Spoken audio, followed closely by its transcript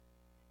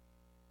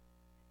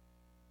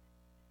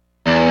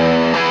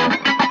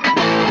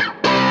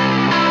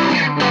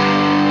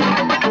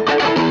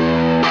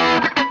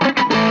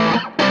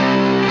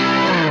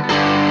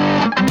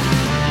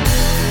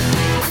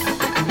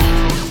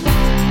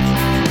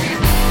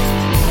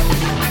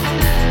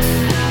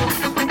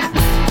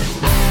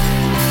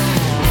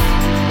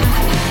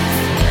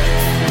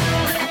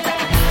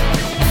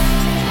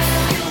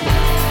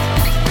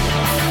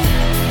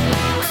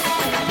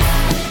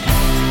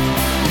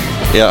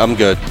Yeah, I'm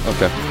good.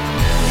 Okay.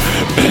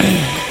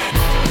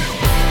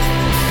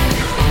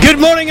 Good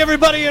morning,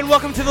 everybody, and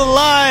welcome to the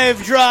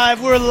Live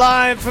Drive. We're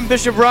live from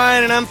Bishop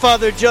Ryan, and I'm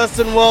Father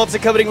Justin Waltz,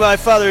 accompanied by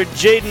Father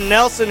Jaden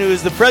Nelson, who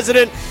is the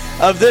president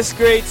of this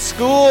great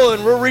school,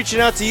 and we're reaching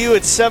out to you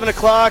at 7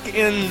 o'clock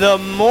in the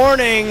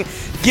morning,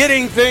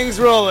 getting things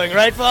rolling.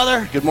 Right,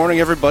 Father? Good morning,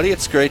 everybody.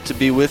 It's great to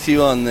be with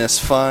you on this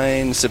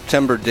fine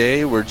September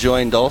day. We're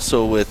joined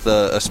also with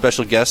a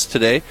special guest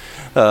today,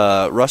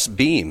 Russ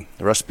Beam.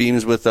 Russ Beam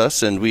is with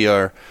us, and we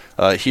are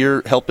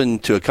here helping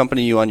to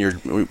accompany you on your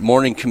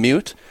morning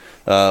commute.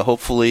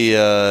 Hopefully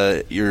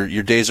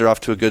your days are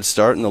off to a good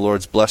start, and the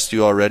Lord's blessed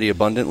you already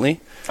abundantly.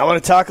 I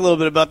want to talk a little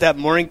bit about that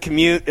morning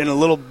commute in a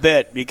little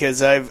bit,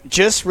 because I've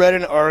just read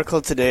an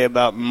article today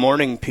about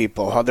morning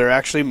people, how they're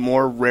actually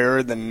more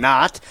rare than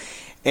not.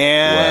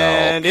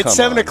 And it's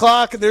 7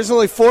 o'clock, and there's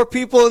only 4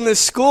 people in this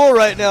school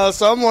right now,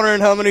 so I'm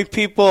wondering how many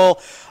people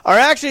are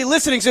actually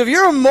listening. So if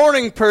you're a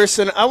morning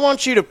person, I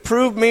want you to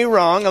prove me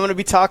wrong. I'm going to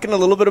be talking a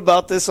little bit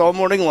about this all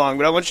morning long,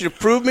 but I want you to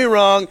prove me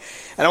wrong,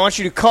 and I want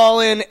you to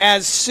call in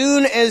as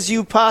soon as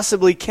you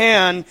possibly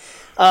can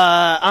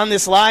on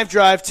this live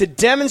drive to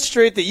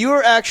demonstrate that you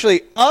are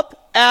actually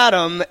up,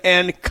 Adam,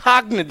 and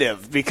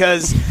cognitive,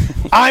 because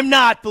I'm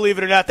not, believe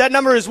it or not. That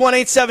number is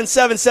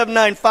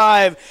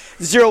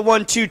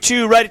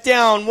 1-877-795-0122. Write it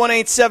down,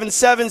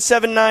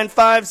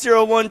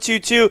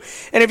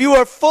 1-877-795-0122. And if you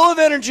are full of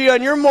energy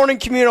on your morning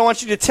commute, I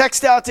want you to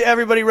text out to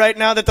everybody right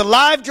now that the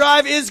live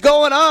drive is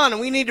going on, and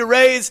we need to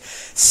raise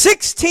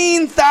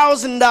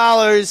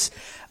 $16,000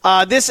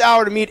 this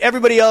hour to meet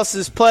everybody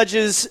else's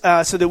pledges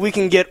so that we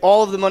can get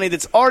all of the money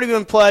that's already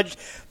been pledged,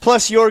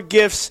 plus your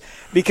gifts,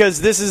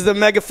 because this is the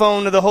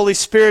megaphone of the Holy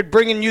Spirit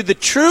bringing you the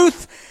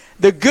truth,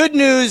 the good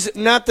news,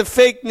 not the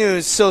fake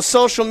news. So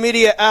social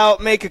media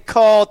out, make a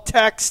call,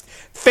 text,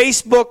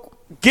 Facebook,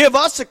 give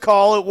us a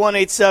call at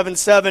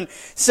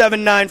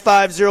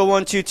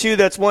 1-877-795-0122.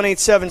 That's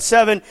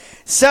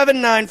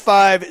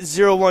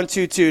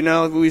 1-877-795-0122.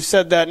 Now, we've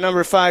said that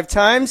number 5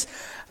 times.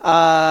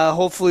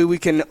 Hopefully we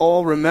can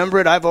all remember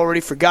it. I've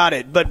already forgot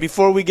it. But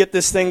before we get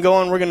this thing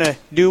going, we're going to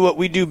do what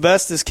we do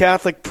best as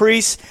Catholic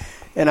priests.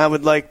 And I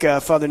would like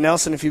Father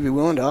Nelson, if you'd be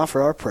willing to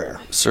offer our prayer.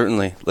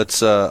 Certainly.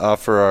 Let's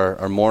offer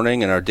our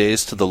morning and our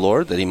days to the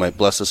Lord, that He might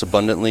bless us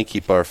abundantly,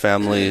 keep our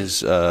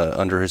families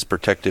under His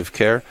protective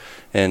care,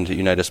 and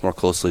unite us more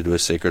closely to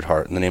His Sacred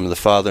Heart. In the name of the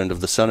Father, and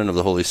of the Son, and of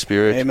the Holy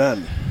Spirit.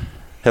 Amen.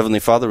 Heavenly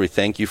Father, we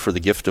thank you for the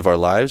gift of our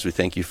lives. We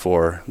thank you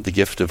for the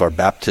gift of our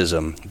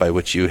baptism, by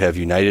which you have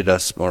united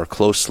us more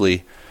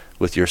closely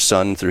with your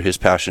Son through His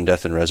passion,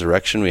 death, and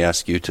resurrection. We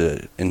ask you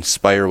to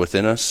inspire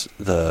within us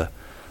the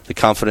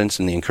confidence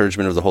and the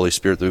encouragement of the Holy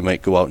Spirit, that we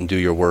might go out and do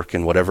your work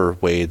in whatever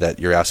way that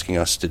you're asking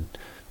us to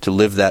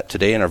live that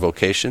today in our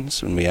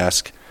vocations. And we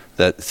ask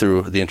that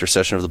through the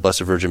intercession of the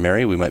Blessed Virgin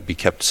Mary, we might be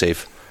kept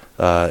safe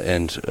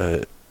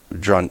and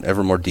drawn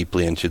ever more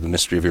deeply into the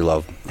mystery of your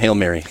love. Hail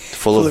Mary,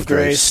 full of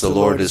grace, the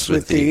Lord is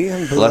with thee.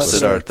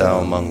 Blessed art thou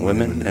among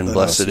women, and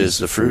blessed is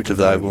the fruit of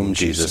thy womb,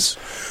 Jesus.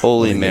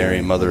 Holy Mary,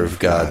 Mother of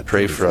God,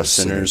 pray for us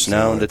sinners,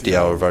 now and at the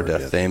hour of our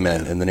death.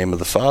 Amen. In the name of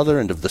the Father,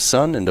 and of the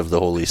Son, and of the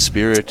Holy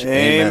Spirit.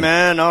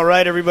 Amen. All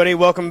right, everybody,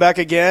 welcome back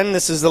again.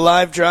 This is the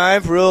Live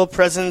Drive, Real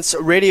Presence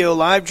Radio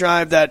Live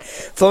Drive. That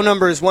phone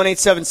number is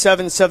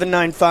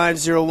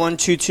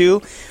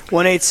 1-877-795-0122,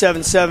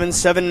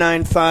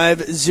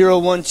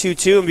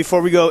 1-877-795-0122. And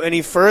before we go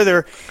any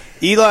further,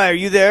 Eli, are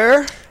you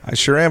there? I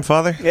sure am,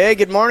 Father. Hey,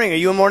 good morning. Are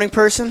you a morning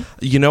person?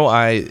 You know,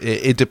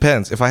 it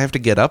depends. If I have to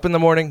get up in the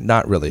morning,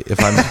 not really. If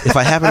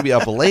I happen to be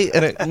up late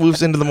and it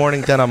moves into the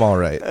morning, then I'm all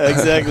right.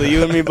 Exactly.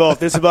 You and me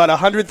both. There's about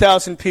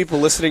 100,000 people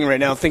listening right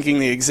now thinking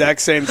the exact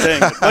same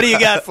thing. What do you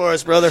got for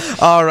us, brother?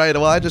 All right.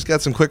 Well, I just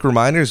got some quick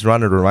reminders.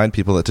 Wanted to remind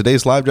people that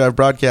today's Live Drive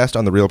broadcast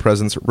on the Real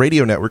Presence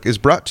Radio Network is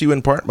brought to you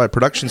in part by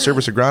Production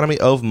Service Agronomy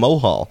of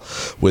Mohall,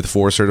 with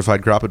 4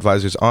 certified crop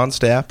advisors on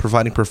staff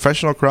providing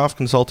professional crop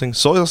consulting,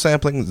 soil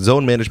sampling,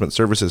 zone management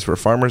services for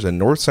farmers in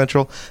North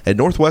Central and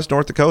Northwest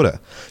North Dakota.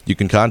 You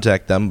can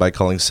contact them by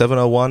calling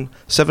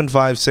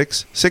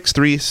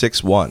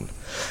 701-756-6361.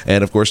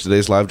 And, of course,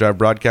 today's Live Drive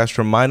broadcast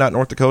from Minot,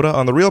 North Dakota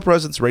on the Real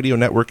Presence Radio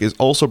Network is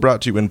also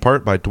brought to you in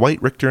part by Dwight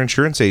Richter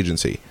Insurance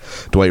Agency.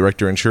 Dwight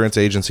Richter Insurance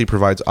Agency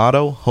provides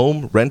auto,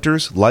 home,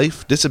 renters,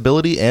 life,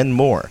 disability, and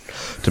more.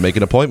 To make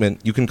an appointment,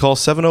 you can call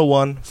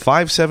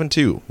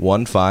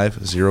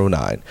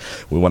 701-572-1509.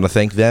 We want to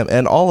thank them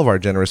and all of our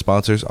generous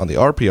sponsors on the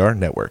RPR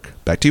Network.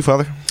 Back to you,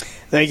 Father.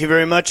 Thank you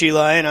very much,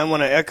 Eli, and I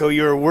want to echo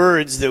your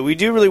words that we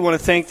do really want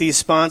to thank these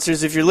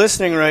sponsors. If you're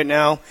listening right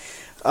now,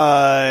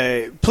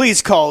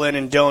 please call in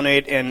and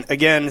donate. And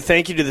again,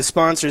 thank you to the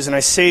sponsors. And I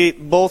say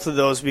both of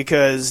those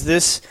because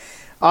this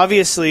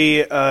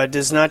obviously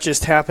does not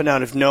just happen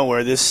out of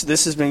nowhere. This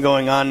has been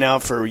going on now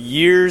for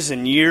years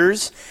and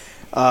years.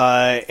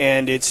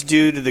 And it's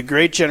due to the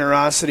great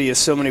generosity of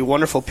so many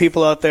wonderful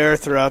people out there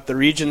throughout the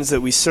regions that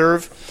we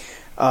serve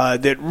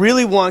that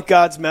really want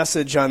God's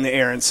message on the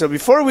air. And so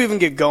before we even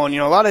get going,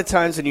 a lot of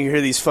times when you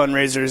hear these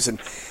fundraisers and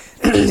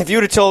if you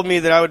would have told me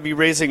that I would be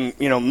raising,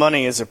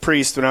 money as a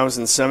priest when I was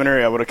in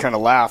seminary, I would have kind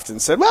of laughed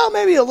and said, well,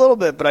 maybe a little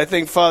bit. But I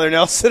think Father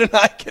Nelson and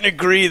I can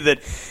agree that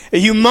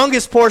a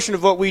humongous portion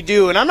of what we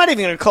do, and I'm not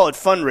even going to call it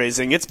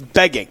fundraising, it's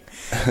begging,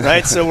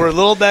 right? So we're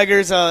little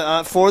beggars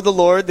for the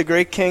Lord, the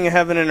great King of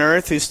heaven and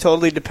earth, who's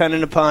totally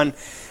dependent upon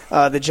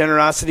the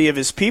generosity of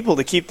his people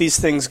to keep these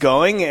things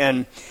going.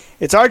 And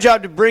it's our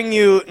job to bring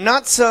you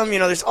not some,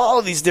 there's all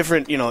of these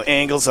different,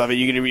 angles of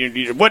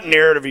it. What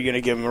narrative are you going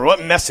to give them, or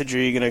what message are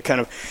you going to kind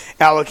of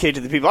allocate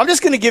to the people? I'm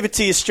just going to give it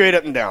to you straight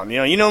up and down.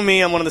 You know me,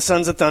 I'm one of the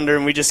sons of thunder,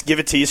 and we just give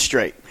it to you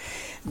straight.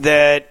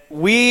 That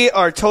we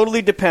are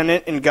totally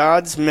dependent in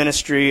God's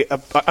ministry,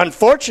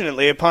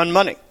 unfortunately, upon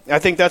money. I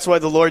think that's why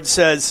the Lord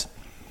says,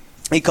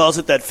 he calls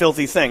it that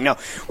filthy thing. Now,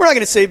 we're not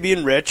going to say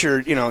being rich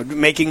or,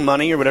 making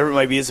money or whatever it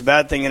might be is a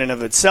bad thing in and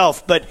of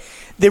itself, but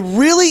the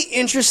really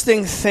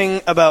interesting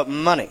thing about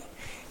money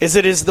is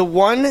it is the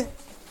one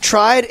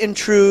tried and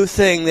true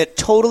thing that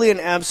totally and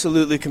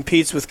absolutely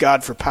competes with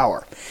God for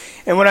power.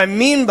 And what I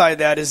mean by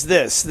that is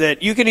this,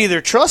 that you can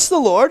either trust the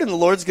Lord, and the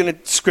Lord's going to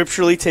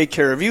scripturally take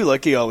care of you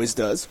like he always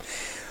does,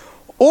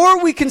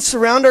 or we can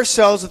surround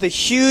ourselves with a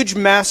huge,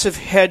 massive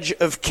hedge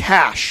of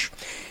cash.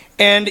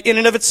 And in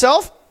and of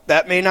itself,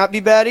 that may not be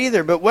bad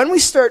either. But when we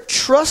start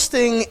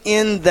trusting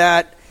in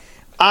that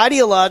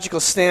ideological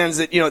stance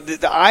that,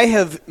 that I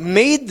have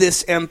made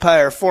this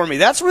empire for me,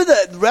 that's where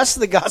the rest of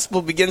the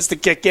gospel begins to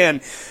kick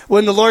in.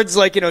 When the Lord's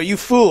like, you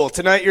fool,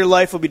 tonight your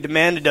life will be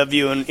demanded of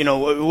you, and,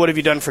 what have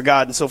you done for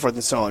God, and so forth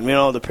and so on.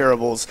 The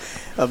parables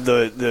of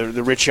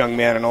the rich young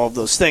man and all of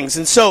those things.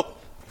 And so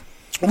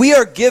we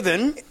are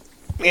given,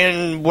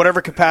 in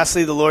whatever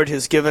capacity the Lord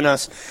has given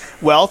us,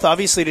 wealth,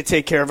 obviously to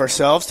take care of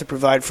ourselves, to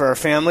provide for our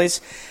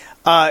families.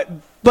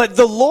 But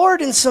the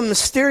Lord, in some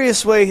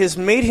mysterious way, has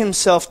made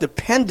himself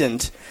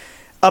dependent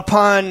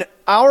upon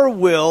our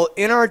will,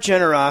 in our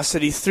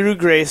generosity, through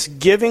grace,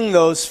 giving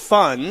those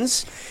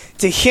funds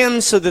to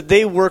him so that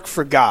they work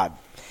for God.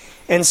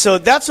 And so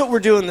that's what we're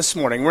doing this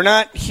morning. We're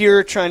not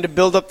here trying to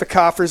build up the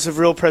coffers of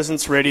Real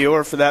Presence Radio,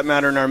 or for that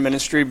matter in our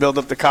ministry, build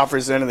up the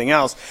coffers of anything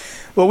else.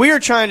 What we are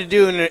trying to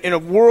do in a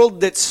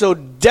world that's so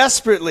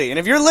desperately, and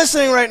if you're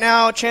listening right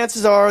now,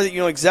 chances are that you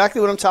know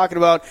exactly what I'm talking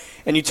about,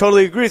 and you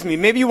totally agree with me.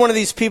 Maybe you're one of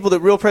these people that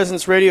Real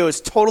Presence Radio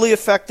is totally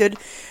affected,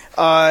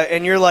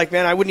 and you're like,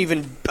 man, I wouldn't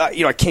even,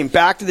 I came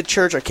back to the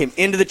church, I came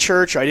into the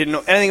church, I didn't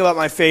know anything about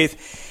my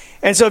faith.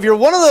 And so if you're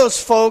one of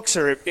those folks,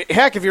 or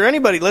heck, if you're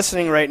anybody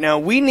listening right now,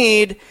 we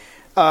need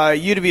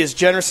you to be as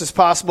generous as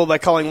possible by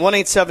calling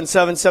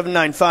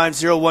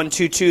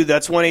 1-877-795-0122.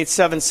 That's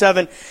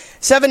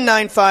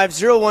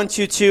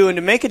 1-877-795-0122. And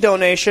to make a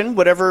donation,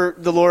 whatever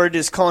the Lord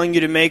is calling you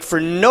to make, for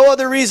no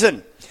other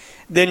reason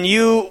than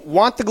you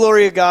want the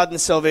glory of God and the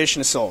salvation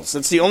of souls.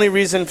 That's the only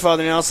reason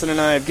Father Nelson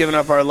and I have given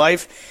up our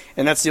life,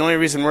 and that's the only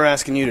reason we're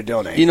asking you to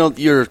donate.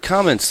 Your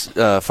comments,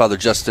 Father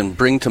Justin,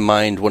 bring to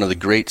mind one of the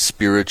great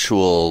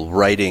spiritual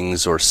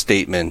writings or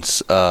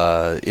statements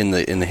in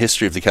the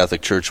history of the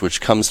Catholic Church,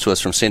 which comes to us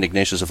from St.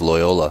 Ignatius of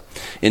Loyola.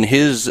 In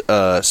his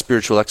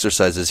spiritual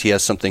exercises, he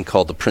has something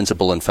called the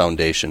principle and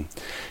foundation.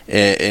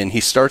 And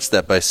he starts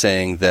that by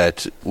saying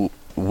that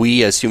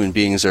we as human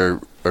beings are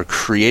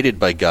created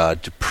by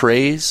God to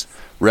praise,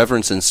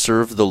 reverence, and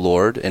serve the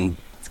Lord, and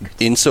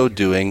in so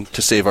doing,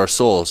 to save our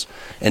souls.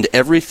 And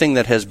everything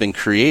that has been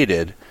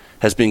created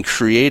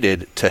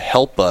to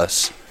help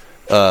us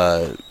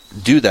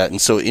do that.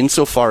 And so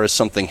insofar as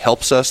something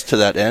helps us to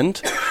that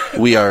end,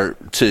 we are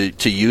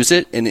to use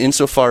it, and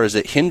insofar as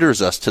it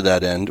hinders us to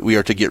that end, we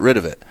are to get rid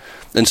of it.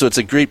 And so it's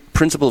a great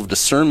principle of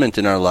discernment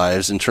in our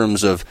lives in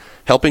terms of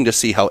helping to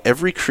see how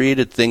every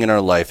created thing in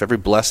our life, every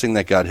blessing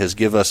that God has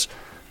given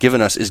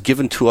us is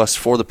given to us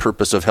for the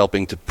purpose of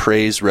helping to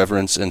praise,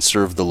 reverence, and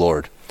serve the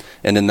Lord.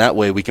 And in that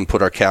way, we can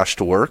put our cash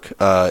to work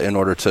in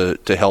order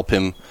to help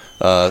him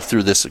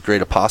through this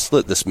great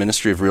apostolate, this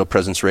ministry of Real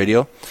Presence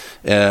Radio,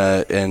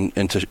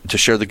 and to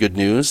share the good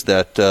news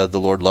that the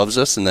Lord loves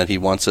us and that he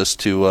wants us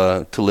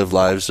to live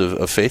lives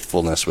of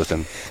faithfulness with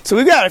him. So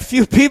we've got a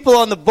few people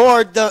on the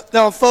board.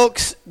 Now,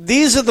 folks,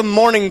 these are the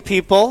morning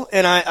people,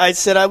 and I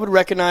said I would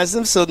recognize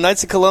them. So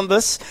Knights of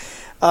Columbus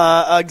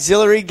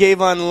Auxiliary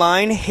gave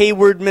online.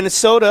 Hayward,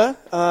 Minnesota.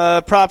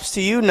 Props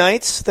to you,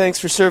 Knights. Thanks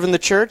for serving the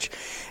church.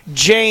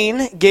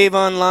 Jane gave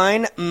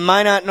online.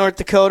 Minot, North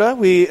Dakota.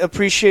 We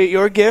appreciate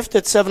your gift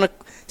at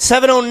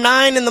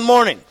 7:09 in the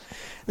morning.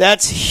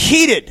 That's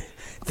heated.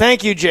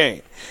 Thank you,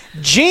 Jane.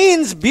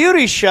 Jean's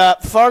Beauty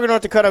Shop, Fargo,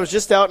 North Dakota. I was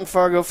just out in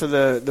Fargo for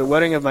the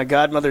wedding of my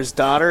godmother's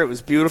daughter. It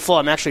was beautiful.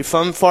 I'm actually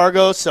from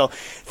Fargo, so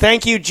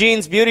thank you,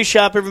 Jean's Beauty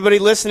Shop. Everybody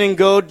listening,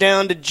 go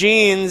down to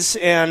Jean's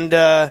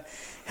and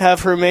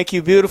have her make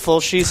you beautiful.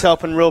 She's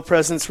helping Real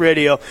Presence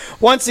Radio.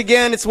 Once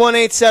again, it's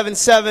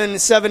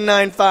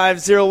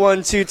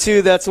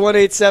 1-877-795-0122. That's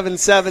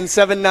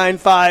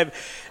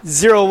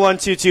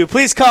 1-877-795-0122.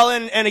 Please call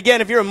in. And again,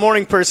 if you're a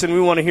morning person,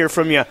 we want to hear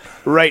from you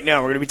right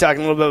now. We're going to be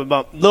talking a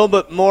little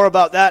bit more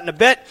about that in a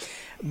bit.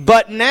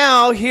 But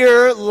now,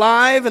 here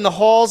live in the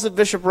halls of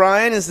Bishop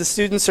Ryan, as the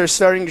students are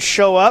starting to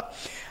show up,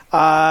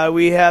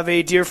 We have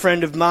a dear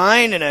friend of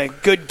mine and a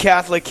good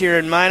Catholic here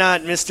in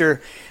Minot, Mr.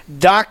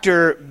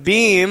 Dr.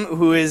 Beam,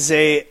 who is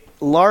a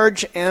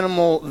large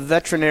animal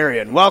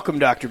veterinarian. Welcome,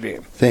 Dr.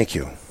 Beam. Thank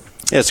you.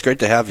 Yeah, it's great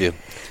to have you.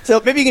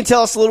 So maybe you can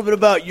tell us a little bit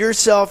about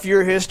yourself,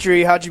 your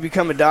history, how'd you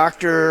become a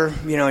doctor,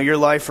 your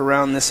life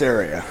around this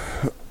area.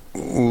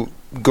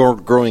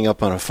 Growing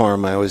up on a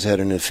farm, I always had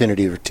an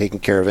affinity for taking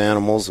care of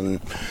animals, and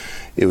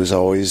it was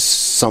always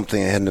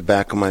something I had in the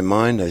back of my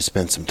mind. I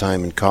spent some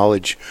time in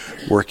college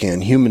working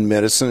on human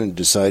medicine and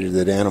decided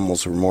that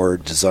animals were more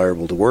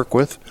desirable to work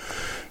with.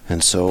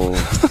 And so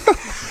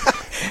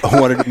I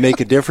wanted to make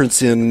a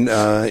difference in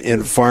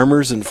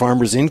farmers and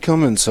farmers'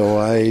 income, and so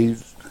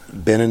I've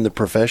been in the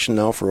profession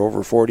now for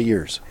over 40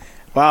 years.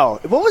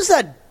 Wow. What was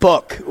that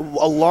book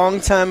a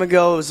long time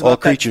ago? It was about All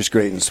Creatures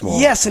Great and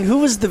Small. Yes, and who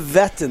was the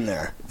vet in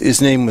there?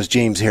 His name was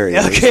James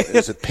Harriet. Okay. It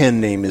was a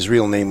pen name. His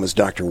real name was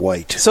Dr.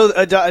 White. So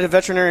a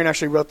veterinarian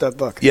actually wrote that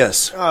book?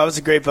 Yes. Oh, it was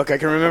a great book. I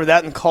can remember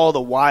that and Call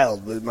the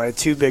Wild, with my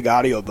two big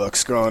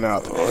audiobooks growing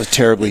up. Oh, it's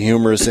terribly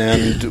humorous,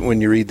 and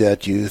when you read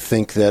that, you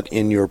think that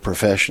in your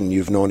profession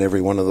you've known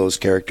every one of those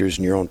characters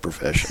in your own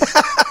profession.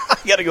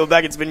 You got to go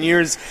back. It's been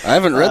years. I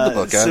haven't read the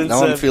book.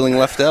 Now I'm feeling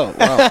left out.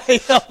 Wow.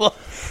 Well,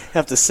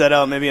 have to set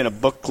out maybe in a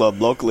book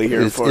club locally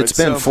here for it. It's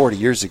been 40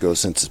 years ago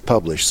since it's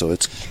published, so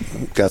it's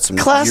got some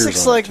classics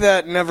years on like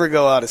that never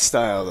go out of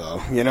style, though.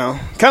 Kind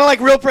of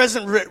like Real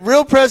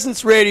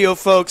Presence Radio,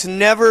 folks,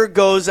 never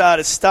goes out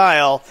of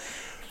style.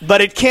 But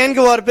it can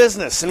go out of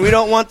business, and we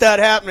don't want that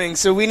happening.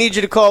 So we need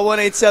you to call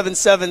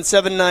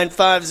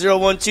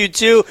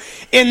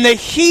 1-877-795-0122 in the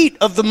heat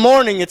of the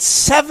morning.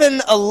 It's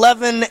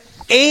 7:11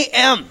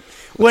 a.m.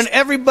 when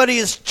everybody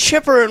is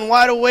chipper and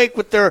wide awake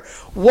with their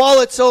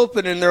wallets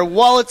open and their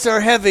wallets are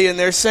heavy, and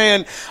they're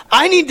saying,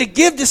 I need to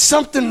give to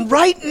something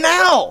right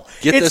now.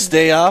 Get this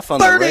day off on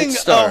the right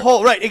start. A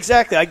hole. Right,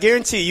 exactly. I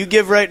guarantee you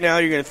give right now,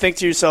 you're going to think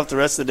to yourself the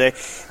rest of the day,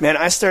 man,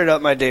 I started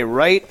out my day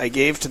right. I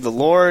gave to the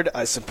Lord.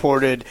 I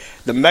supported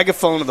the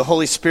megaphone of the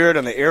Holy Spirit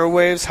on the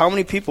airwaves. How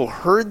many people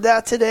heard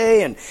that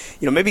today and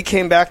maybe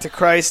came back to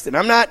Christ? And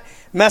I'm not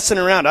messing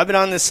around. I've been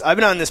on this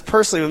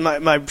personally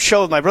with my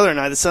show with my brother and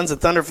I, the Sons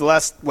of Thunder, for the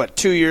last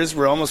 2 years.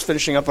 We're almost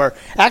finishing up we're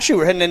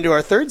heading into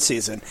our third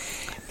season,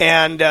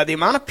 and the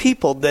amount of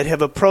people that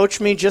have approached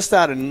me just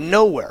out of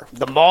nowhere,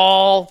 the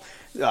mall,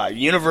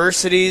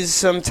 universities,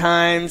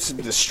 sometimes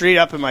the street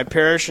up in my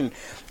parish, and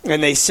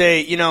they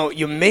say,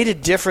 you made a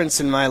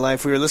difference in my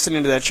life. We were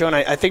listening to that show, and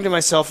I think to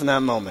myself in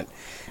that moment,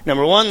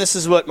 number one, this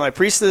is what my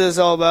priesthood is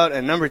all about,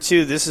 and number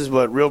two, this is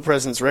what Real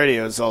Presence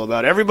Radio is all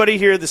about. Everybody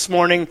here this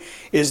morning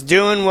is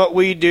doing what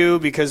we do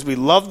because we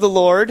love the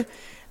Lord.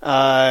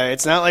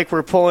 It's not like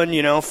we're pulling,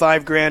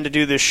 $5,000 to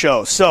do this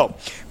show. So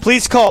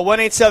please call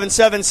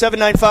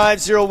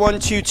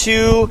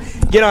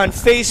 1-877-795-0122. Get on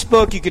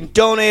Facebook. You can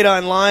donate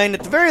online.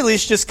 At the very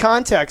least, just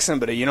contact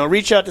somebody.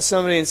 Reach out to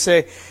somebody and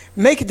say,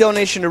 make a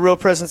donation to Real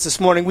Presence this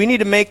morning. We need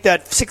to make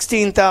that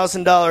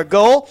 $16,000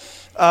 goal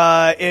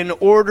in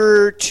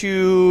order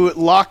to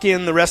lock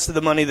in the rest of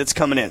the money that's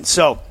coming in.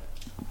 So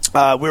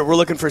we're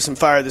looking for some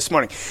fire this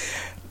morning.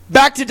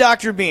 Back to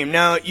Dr. Beam.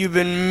 Now, you've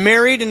been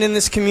married and in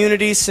this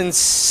community since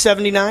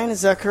 79,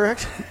 is that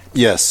correct?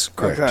 Yes,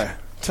 correct. Okay.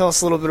 Tell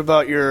us a little bit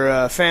about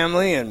your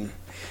family and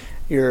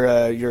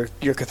your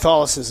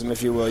Catholicism,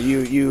 if you will.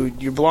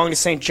 You belong to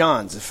St.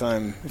 John's, if I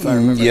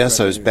remember. Yes,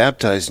 correctly. I was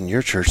baptized in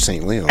your church,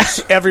 St.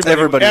 Leo's.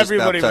 Everybody was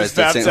baptized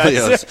at St.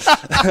 Leo's.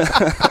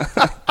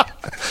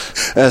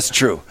 That's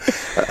true.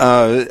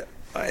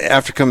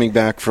 After coming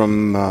back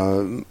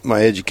from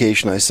my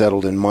education, I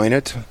settled in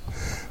Minot.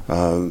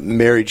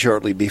 Married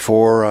shortly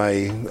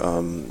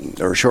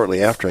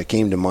after I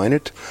came to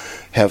Minot.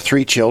 Have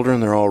 3 children.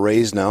 They're all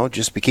raised now.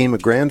 Just became a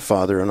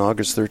grandfather on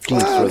August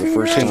 13th for the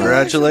first time.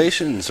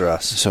 Congratulations,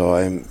 Russ. So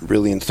I'm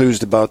really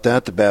enthused about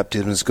that. The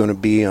baptism is going to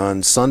be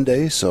on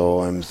Sunday, so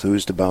I'm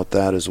enthused about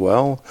that as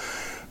well.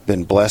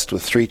 Been blessed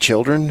with 3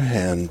 children,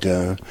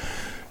 and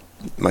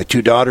my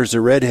 2 daughters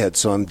are redheads,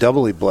 so I'm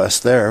doubly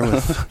blessed there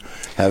with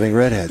having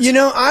redheads.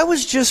 I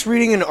was just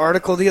reading an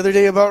article the other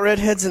day about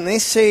redheads, and they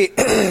say,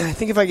 I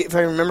think if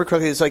I remember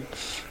correctly, it's like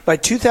by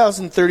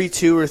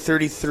 2032 or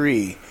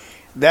 33,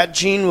 that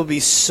gene will be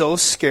so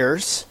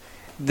scarce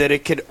that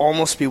it could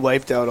almost be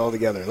wiped out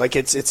altogether. Like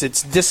it's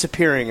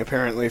disappearing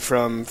apparently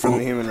from the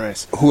human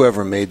race.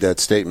 Whoever made that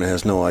statement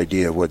has no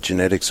idea what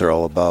genetics are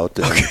all about.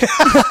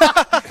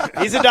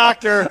 He's a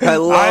doctor. I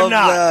love I'm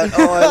not. that.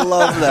 Oh, I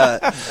love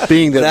that.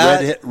 Being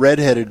that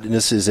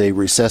redheadedness is a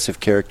recessive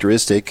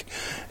characteristic,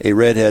 a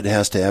redhead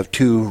has to have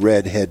 2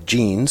 redhead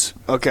genes.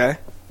 Okay.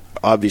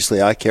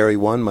 Obviously, I carry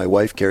one. My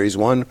wife carries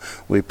one.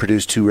 We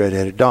produce 2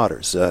 redheaded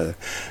daughters.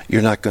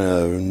 You're not going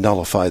to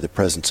nullify the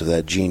presence of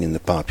that gene in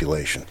the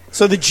population.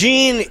 So the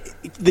gene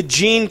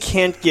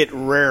can't get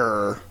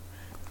rarer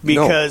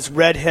because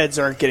redheads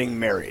aren't getting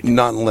married.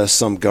 Not unless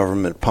some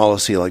government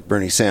policy like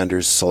Bernie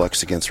Sanders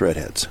selects against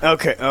redheads.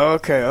 Okay.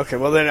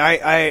 Well, then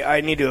I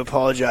need to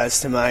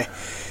apologize to my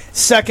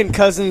second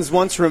cousins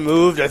once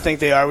removed. I think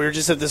they are. We were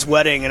just at this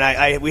wedding,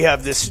 and we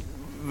have this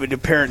the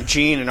parent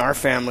gene in our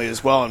family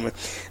as well. And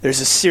there's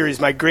a series.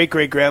 My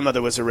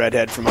great-great-grandmother was a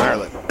redhead from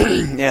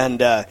Ireland.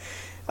 And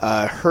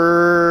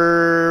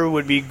her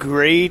would-be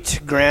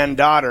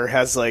great-granddaughter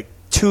has like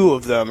 2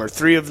 of them or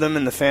 3 of them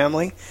in the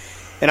family.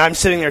 And I'm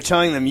sitting there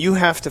telling them, you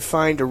have to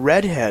find a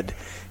redhead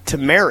to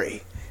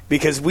marry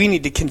because we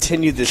need to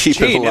continue this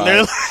gene. And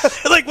they're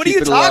like, what are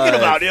you talking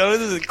about? You know,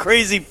 this is a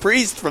crazy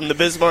priest from the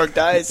Bismarck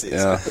Diocese.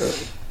 Yeah.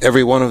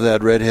 Every one of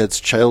that redhead's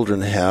children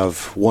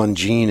have one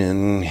gene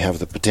and have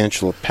the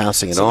potential of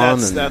passing it on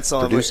and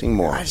producing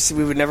more.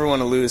 We would never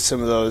want to lose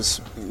some of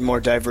those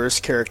more diverse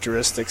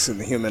characteristics in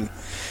the human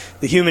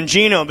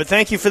genome. But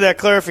thank you for that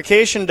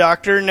clarification,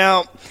 Doctor.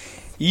 Now,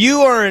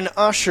 you are an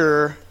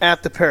usher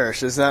at the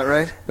parish, is that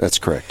right? That's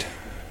correct.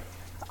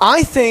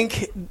 I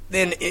think,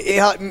 and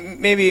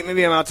maybe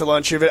I'm out to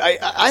lunch here, but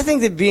I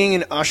think that being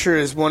an usher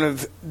is one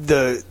of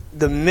the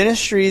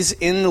ministries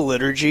in the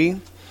liturgy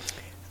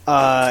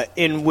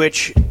in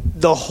which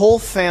the whole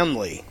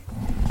family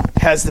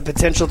has the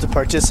potential to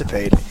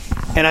participate.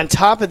 And on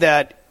top of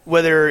that,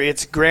 whether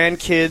it's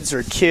grandkids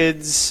or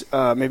kids,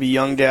 maybe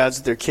young dads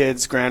with their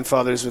kids,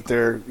 grandfathers with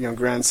their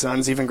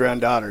grandsons, even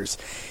granddaughters,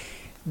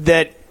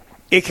 that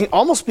it can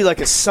almost be like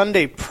a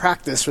Sunday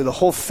practice where the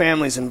whole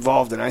family's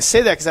involved. And I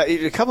say that because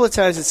a couple of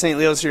times at St.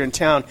 Leo's here in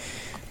town,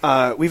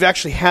 we've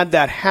actually had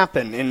that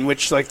happen in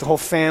which like the whole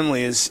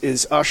family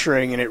is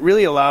ushering, and it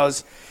really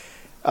allows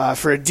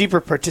for a deeper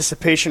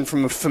participation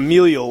from a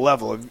familial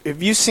level.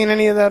 Have you seen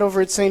any of that over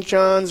at St.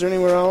 John's or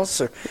anywhere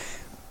else? Or?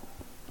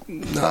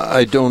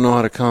 I don't know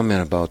how to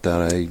comment about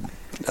that.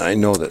 I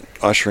know that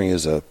ushering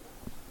is a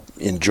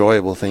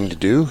enjoyable thing to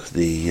do.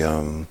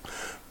 The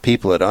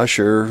people at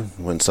usher,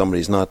 when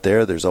somebody's not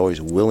there, there's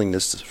always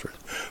willingness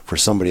for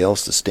somebody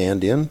else to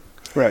stand in.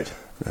 Right.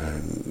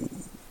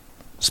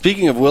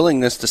 Speaking of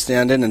willingness to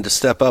stand in and to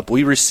step up,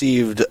 we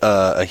received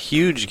a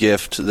huge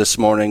gift this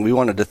morning. We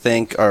wanted to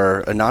thank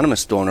our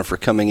anonymous donor for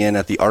coming in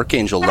at the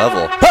Archangel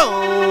level.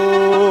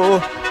 Oh!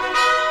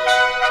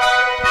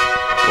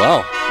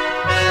 Wow.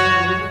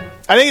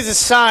 I think it's a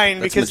sign.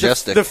 That's because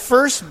majestic. The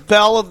first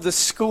bell of the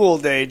school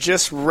day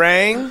just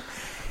rang.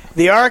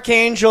 The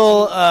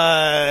Archangel,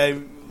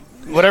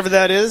 whatever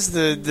that is,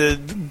 the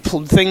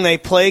thing they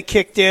play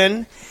kicked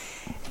in.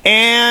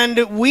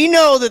 And we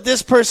know that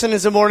this person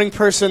is a morning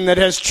person that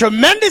has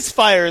tremendous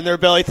fire in their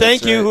belly.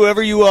 Thank you,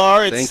 whoever you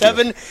are. It's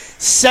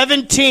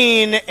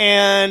 7:17,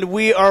 and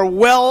we are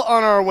well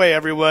on our way,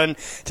 everyone,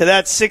 to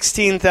that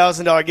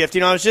 $16,000 gift.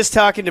 I was just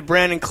talking to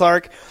Brandon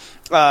Clark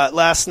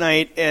last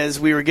night as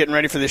we were getting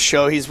ready for this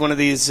show. He's one of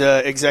these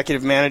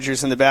executive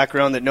managers in the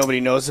background that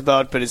nobody knows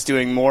about, but is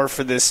doing more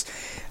for this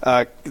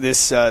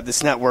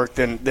network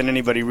than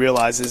anybody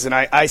realizes. And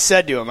I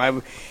said to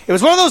him, it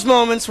was one of those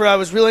moments where I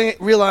was really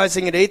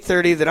realizing at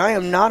 8:30 that I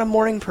am not a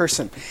morning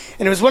person.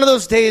 And it was one of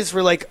those days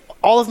where like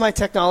all of my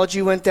technology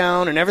went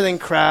down and everything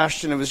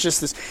crashed, and it was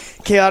just this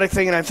chaotic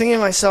thing. And I'm thinking to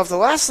myself, the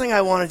last thing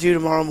I want to do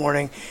tomorrow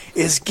morning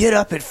is get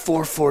up at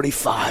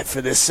 4:45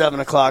 for this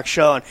 7 o'clock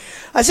show. And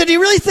I said, do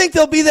you really think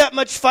there'll be that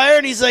much fire?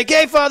 And he's like,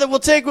 hey, Father, we'll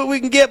take what we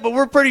can get, but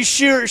we're pretty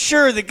sure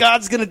that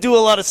God's going to do a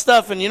lot of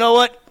stuff. And you know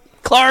what,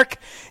 Clark,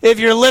 if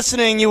you're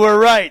listening, you were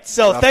right.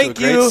 So thank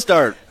you. Great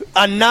start.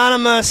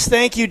 Anonymous.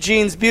 Thank you,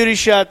 Jean's Beauty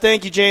Shop.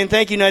 Thank you, Jane.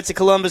 Thank you, Knights of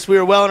Columbus. We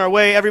are well on our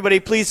way.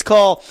 Everybody, please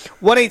call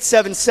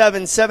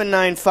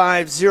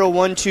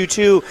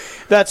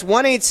 1-877-795-0122. That's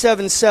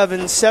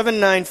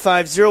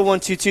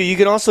 1-877-795-0122. You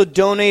can also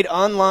donate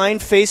online,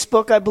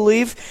 Facebook, I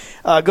believe.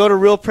 Go to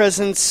Real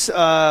Presence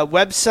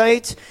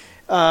website.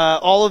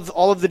 All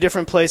of the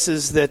different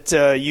places that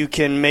you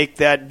can make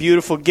that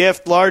beautiful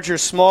gift, large or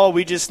small.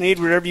 We just need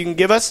whatever you can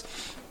give us.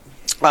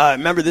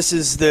 Remember, this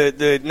is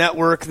the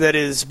network that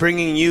is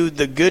bringing you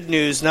the good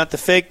news, not the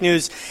fake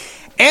news,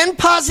 and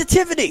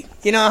positivity.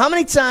 How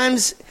many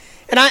times?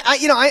 And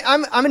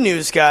I'm a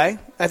news guy.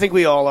 I think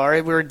we all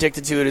are. We're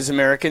addicted to it as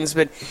Americans.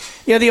 But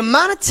the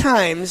amount of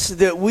times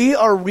that we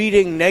are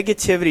reading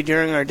negativity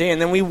during our day,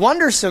 and then we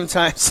wonder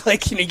sometimes,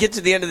 you get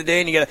to the end of the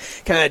day and you got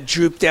a kind of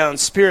droop down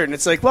spirit, and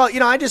it's like, well,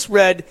 I just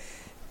read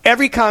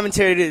every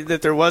commentary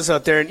that there was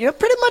out there, and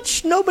pretty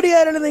much nobody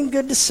had anything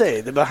good to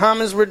say. The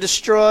Bahamas were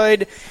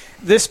destroyed.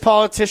 This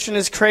politician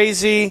is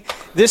crazy.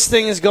 This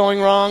thing is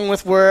going wrong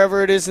with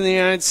wherever it is in the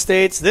United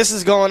States. This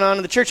is going on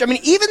in the church. I mean,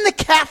 even the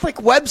Catholic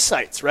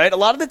websites, right? A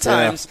lot of the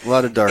times, a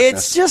lot of darkness.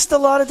 It's just a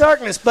lot of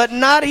darkness, but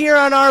not here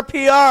on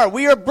RPR.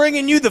 We are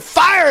bringing you the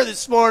fire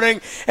this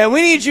morning, and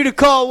we need you to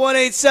call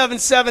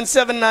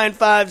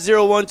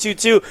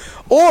 1-877-795-0122,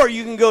 or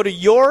you can go to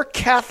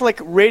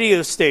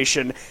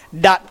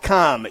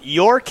yourcatholicradiostation.com.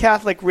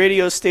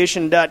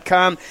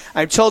 Yourcatholicradiostation.com.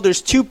 I'm told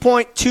there's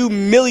 2.2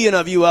 million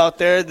of you out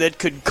there that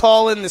could call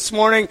in this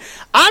morning.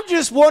 I'm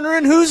just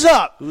wondering who's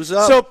up. Who's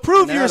up? So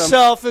prove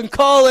yourself and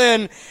call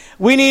in.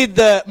 We need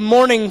the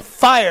morning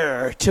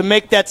fire to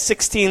make that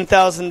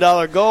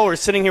 $16,000 goal. We're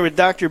sitting here with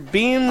Dr.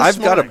 Beam this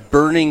I've got a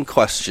burning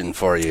question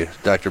for you,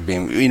 Dr.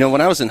 Beam. When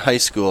I was in high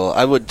school,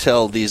 I would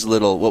tell these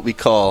little, what we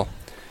call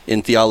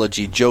in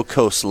theology,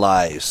 jocose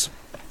lies.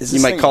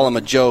 You might call them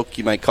a joke.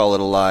 You might call it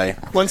a lie.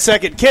 1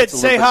 second. Kids,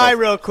 say hi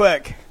real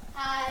quick.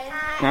 Hi.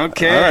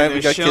 Okay, all right,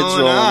 we got kids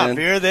rolling up. in.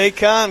 Here they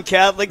come,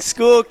 Catholic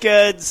school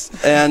kids.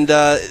 And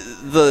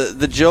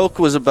the joke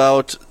was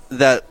about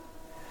that.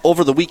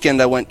 Over the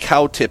weekend, I went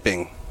cow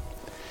tipping.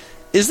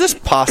 Is this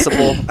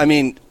possible? I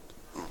mean,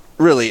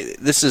 really,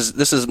 this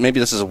is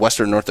maybe this is a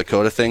Western North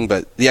Dakota thing,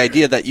 but the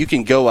idea that you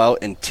can go out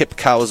and tip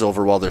cows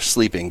over while they're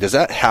sleeping, does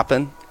that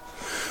happen?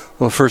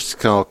 Well, first,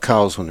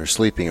 cows when they're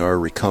sleeping are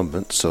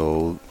recumbent,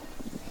 so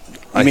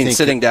I mean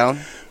sitting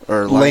down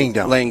or laying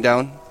down. Laying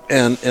down.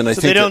 And I so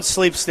think they don't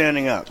sleep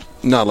standing up.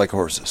 Not like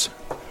horses.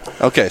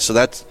 Okay, so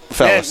that's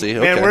fallacy.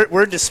 Man,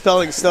 we're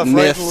dispelling stuff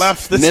right and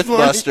left this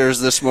morning.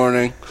 Mythbusters this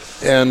morning.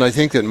 And I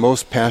think that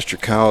most pasture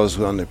cows,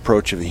 on the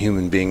approach of a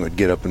human being, would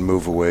get up and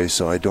move away.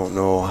 So I don't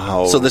know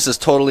how. So this is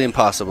totally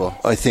impossible.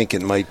 I think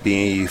it might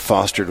be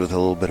fostered with a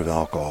little bit of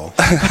alcohol.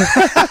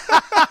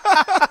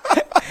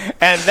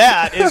 And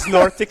that is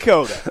North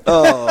Dakota.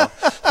 Oh,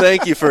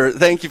 thank you for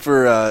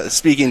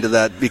speaking to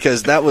that,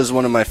 because that was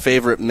one of my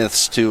favorite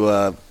myths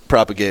to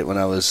propagate when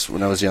I was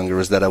younger.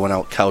 Was that I went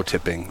out cow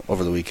tipping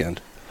over the weekend.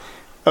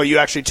 Oh, you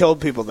actually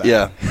told people that?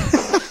 Yeah.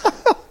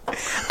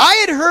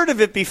 I had heard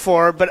of it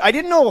before, but I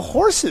didn't know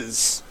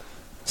horses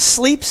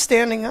sleep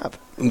standing up.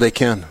 They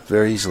can,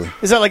 very easily.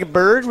 Is that like a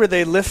bird where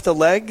they lift a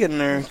leg and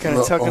they're kind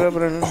of tucking up?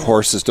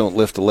 Horses don't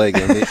lift a leg.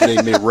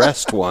 They may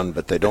rest one,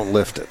 but they don't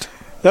lift it.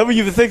 That would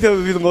you would think that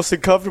would be the most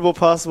uncomfortable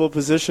possible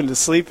position to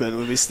sleep in,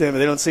 would be standing, but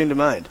they don't seem to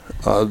mind.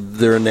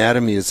 Their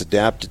anatomy is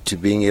adapted to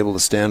being able to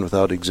stand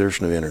without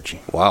exertion of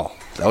energy. Wow,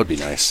 that would be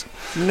nice.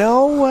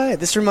 No way.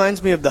 This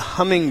reminds me of the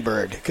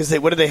hummingbird, because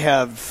what do they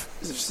have?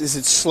 Is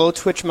it slow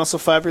twitch muscle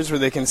fibers where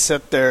they can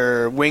set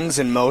their wings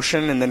in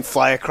motion and then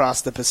fly across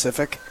the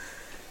Pacific?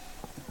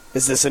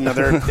 Is this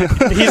another?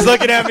 He's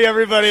looking at me,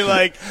 everybody,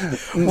 like,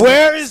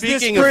 where is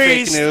Speaking this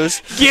priest of fake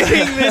news.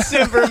 getting this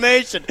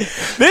information?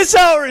 This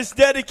hour is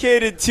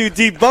dedicated to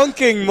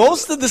debunking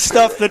most of the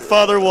stuff that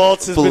Father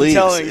Waltz has been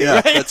telling you. Yeah,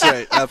 right? that's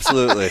right.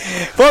 Absolutely.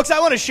 Folks, I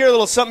want to share a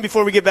little something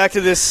before we get back to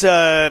this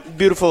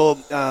beautiful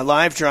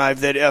live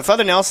drive that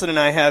Father Nelson and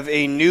I have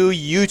a new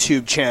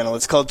YouTube channel.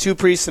 It's called Two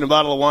Priests and a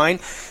Bottle of Wine.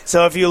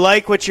 So if you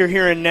like what you're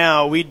hearing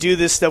now, we do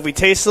this stuff. We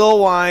taste a little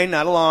wine,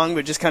 not long,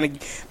 but just kind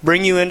of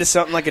bring you into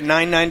something like a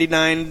 $9.99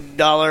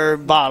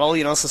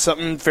 bottle, so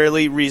something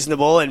fairly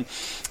reasonable. And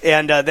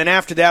then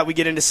after that, we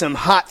get into some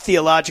hot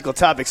theological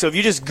topics. So if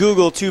you just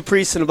Google Two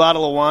Priests and a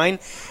Bottle of Wine,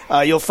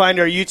 you'll find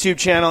our YouTube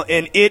channel,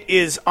 and it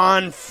is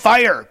on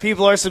fire.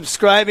 People are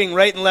subscribing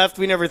right and left.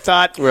 We never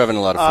thought. We're having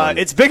a lot of fun.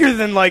 It's bigger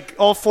than like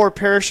all 4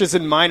 parishes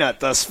in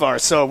Minot thus far,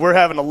 so we're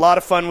having a lot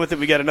of fun with it.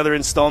 We got another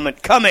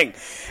installment coming.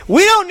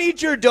 We don't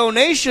need your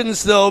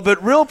donations, though,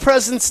 but Real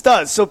Presence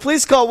does. So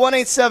please call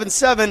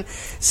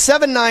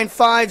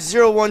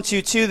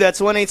 1-877-795-0122.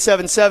 That's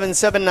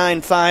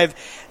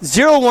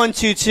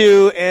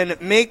 1-877-795-0122,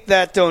 and make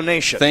that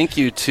donation. Thank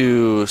you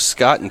to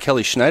Scott and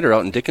Kelly Schneider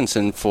out in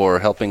Dickinson for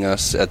helping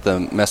us at the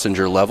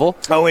messenger level.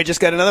 Oh, we just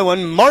got another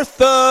one.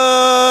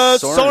 Martha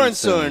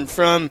Sorensen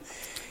from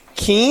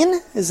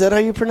Keene. Is that how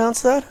you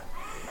pronounce that?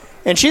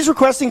 And she's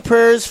requesting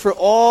prayers for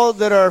all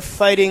that are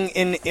fighting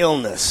in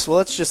illness. Well,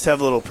 let's just have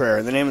a little prayer.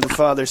 In the name of the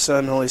Father,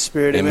 Son, Holy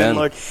Spirit. Amen,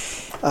 Lord.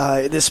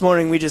 This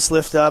morning we just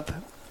lift up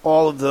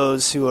all of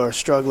those who are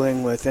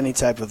struggling with any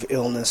type of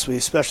illness. We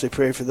especially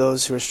pray for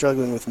those who are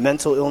struggling with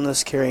mental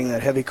illness, carrying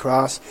that heavy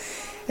cross,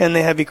 and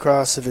the heavy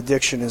cross of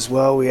addiction as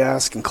well. We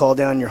ask and call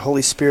down your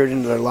Holy Spirit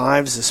into their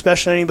lives,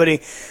 especially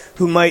anybody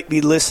who might be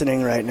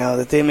listening right now,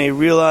 that they may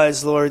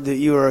realize, Lord, that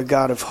you are a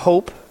God of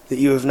hope, that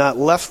you have not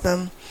left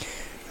them,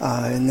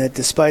 and that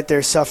despite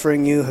their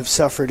suffering, you have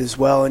suffered as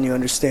well, and you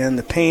understand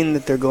the pain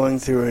that they're going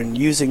through, and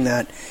using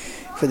that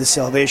for the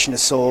salvation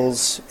of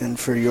souls and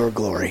for your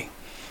glory.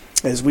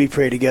 As we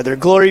pray together,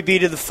 glory be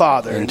to the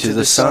Father, and to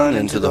the Son,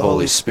 and to the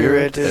Holy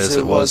Spirit, as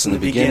it was in the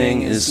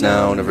beginning, is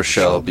now, and ever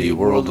shall be,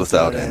 world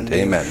without end.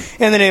 Amen.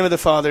 In the name of the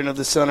Father, and of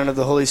the Son, and of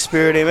the Holy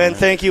Spirit. Amen.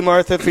 Thank you,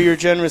 Martha, for your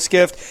generous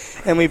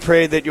gift, and we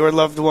pray that your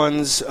loved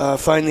ones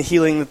find the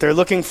healing that they're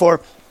looking for.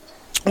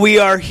 We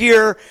are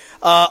here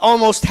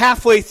almost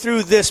halfway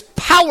through this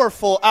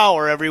powerful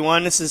hour,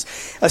 everyone. This is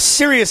a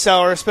serious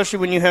hour, especially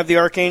when you have the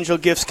archangel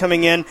gifts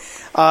coming in.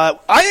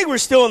 I think we're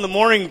still in the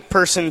morning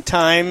person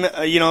time.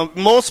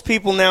 Most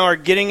people now are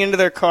getting into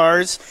their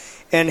cars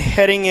and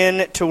heading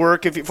in to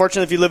work.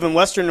 Fortunately, if you live in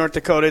Western North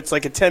Dakota, it's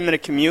like a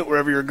 10-minute commute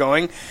wherever you're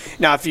going.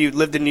 Now, if you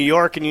lived in New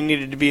York and you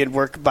needed to be at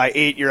work by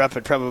 8, you're up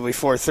at probably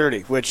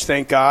 4:30, which,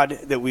 thank God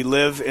that we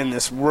live in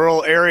this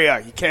rural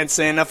area. You can't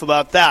say enough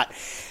about that.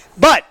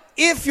 But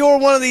if you're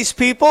one of these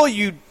people,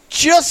 you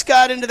just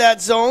got into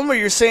that zone where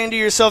you're saying to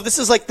yourself, this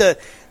is like the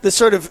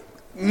sort of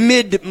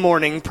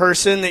mid-morning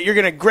person, that you're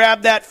going to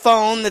grab that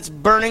phone that's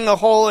burning a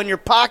hole in your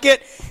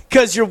pocket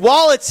because your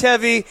wallet's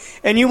heavy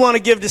and you want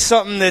to give to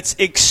something that's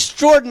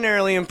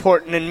extraordinarily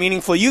important and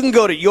meaningful. You can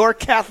go to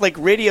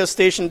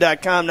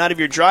yourcatholicradiostation.com, not if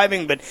you're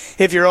driving, but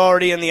if you're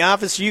already in the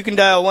office, you can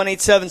dial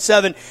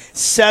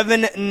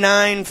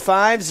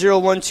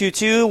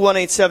 1-877-795-0122,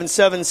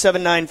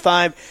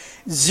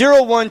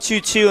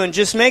 1-877-795-0122, and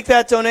just make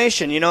that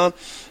donation.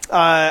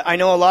 I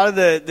know a lot of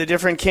the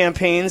different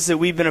campaigns that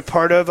we've been a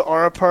part of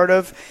are a part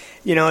of.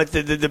 You know,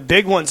 the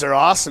big ones are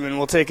awesome, and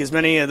we'll take as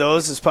many of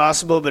those as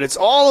possible, but it's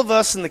all of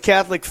us in the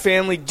Catholic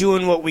family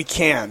doing what we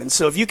can. And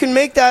so if you can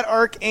make that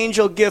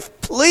Archangel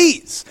gift,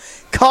 please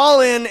call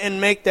in and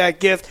make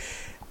that gift.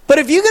 But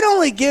if you can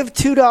only give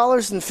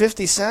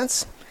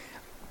 $2.50,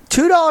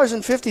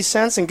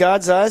 $2.50 in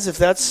God's eyes, if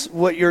that's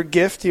what your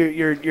gift,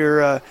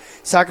 your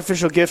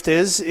sacrificial gift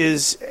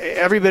is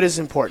every bit as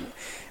important.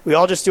 We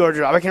all just do our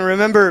job. I can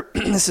remember,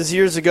 this is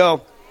years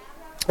ago,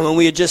 when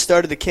we had just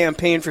started the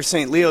campaign for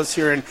St. Leo's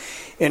here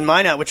in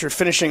Minot, which we're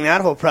finishing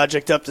that whole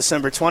project up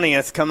December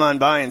 20th. Come on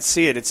by and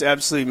see it. It's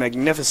absolutely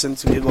magnificent.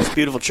 It's the most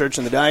beautiful church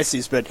in the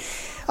diocese. But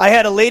I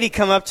had a lady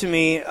come up to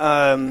me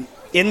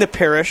in the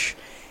parish,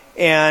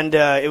 and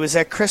it was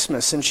at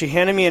Christmas, and she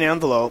handed me an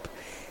envelope.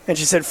 And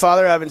she said,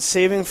 "Father, I've been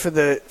saving for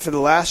the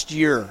last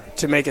year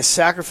to make a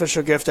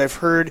sacrificial gift. I've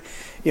heard,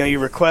 you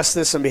request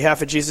this on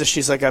behalf of Jesus."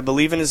 She's like, "I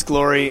believe in His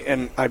glory,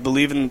 and I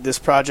believe in this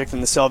project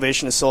and the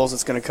salvation of souls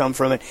that's going to come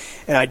from it.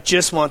 And I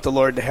just want the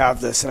Lord to have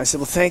this." And I said,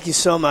 "Well, thank you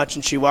so much."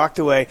 And she walked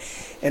away.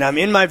 And I'm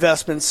in my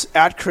vestments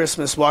at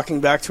Christmas,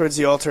 walking back towards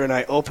the altar, and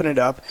I open it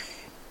up,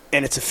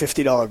 and it's a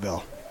 $50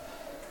 bill.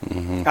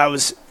 Mm-hmm. I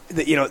was,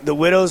 the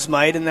widow's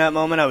mite in that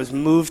moment. I was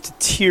moved to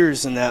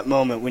tears in that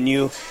moment when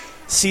you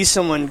see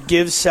someone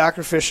give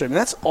sacrificially. I mean,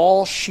 that's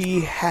all she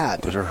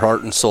had. But her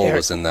heart and soul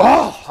was in that.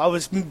 Oh, I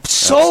was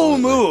so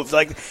moved.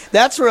 Like,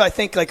 that's where I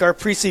think, like, our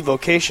priestly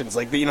vocations,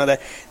 like,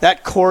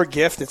 that core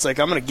gift, it's like,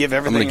 I'm going to give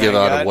everything. I'm going to give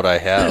out of what I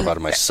have, out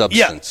of my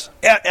substance.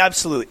 Yeah,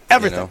 absolutely.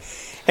 Everything.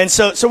 And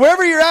so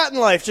wherever you're at in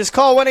life, just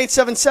call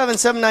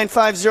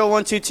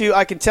 1-877-795-0122.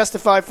 I can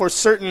testify for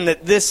certain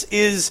that this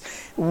is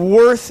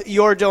worth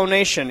your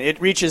donation. It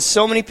reaches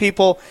so many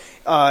people.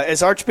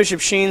 As Archbishop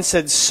Sheen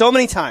said so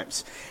many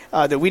times,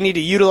 that we need to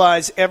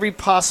utilize every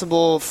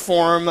possible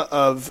form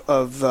of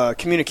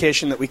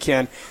communication that we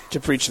can to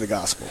preach the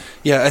gospel.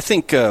 Yeah, I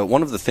think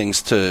one of the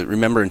things to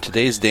remember in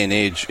today's day and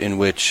age, in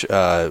which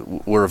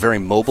we're a very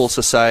mobile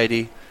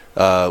society,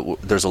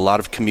 there's a lot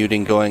of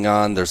commuting going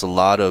on, there's a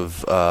lot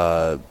of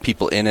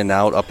people in and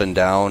out, up and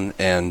down,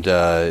 and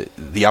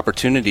the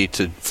opportunity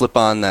to flip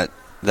on that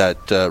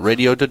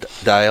radio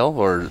dial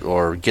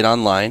or get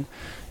online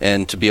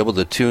and to be able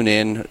to tune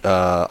in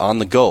on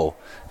the go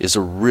is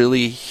a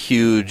really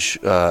huge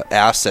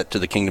asset to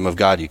the kingdom of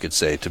God, you could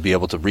say, to be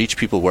able to reach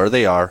people where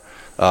they are,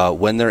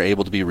 when they're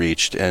able to be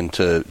reached, and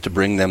to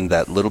bring them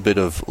that little bit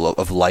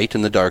of light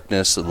in the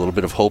darkness, a little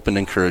bit of hope and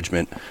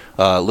encouragement,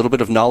 a little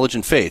bit of knowledge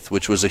and faith,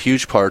 which was a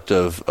huge part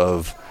of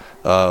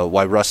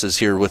why Russ is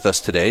here with us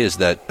today, is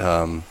that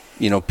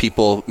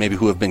people maybe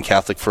who have been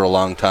Catholic for a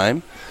long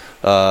time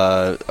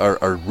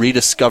are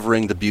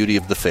rediscovering the beauty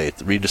of the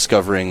faith,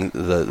 rediscovering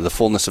the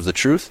fullness of the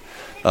truth,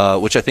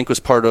 which I think was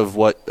part of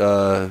what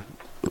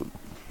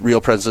Real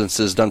Presence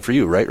has done for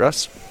you, right,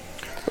 Russ?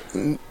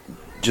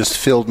 Just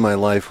filled my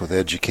life with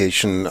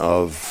education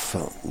of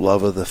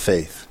love of the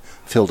faith,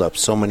 filled up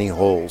so many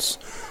holes,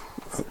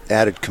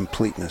 added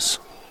completeness,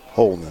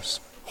 wholeness.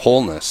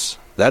 Wholeness.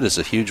 That is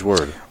a huge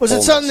word. Was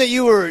it something that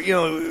you were,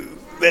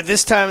 at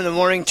this time in the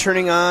morning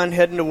turning on,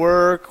 heading to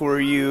work? Were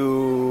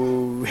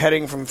you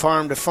heading from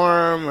farm to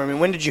farm? I mean,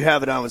 when did you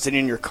have it on? Was it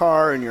in your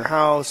car, in your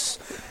house?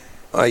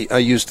 I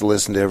used to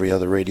listen to every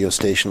other radio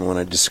station. When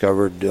I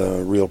discovered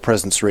Real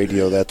Presence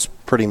Radio, that's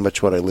pretty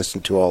much what I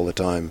listened to all the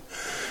time.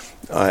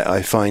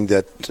 I find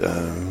that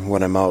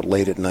when I'm out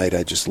late at night,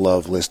 I just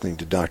love listening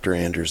to Dr.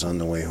 Anders on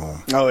the way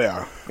home. Oh,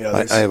 yeah.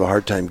 I have a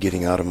hard time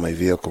getting out of my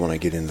vehicle when I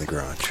get in the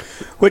garage.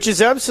 Which is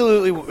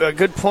absolutely a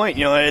good point.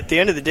 At the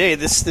end of the day,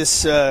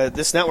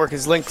 this network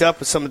is linked up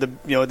with some of the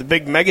the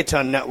big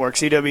megaton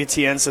networks,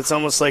 EWTN. So it's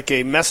almost like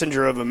a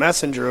messenger of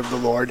the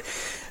Lord.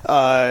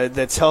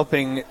 That's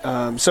helping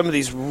some of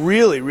these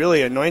really,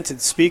 really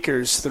anointed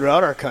speakers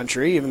throughout our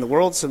country, even the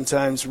world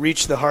sometimes,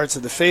 reach the hearts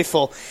of the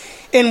faithful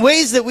in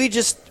ways that we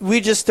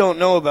just don't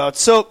know about.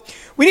 So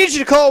we need you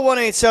to call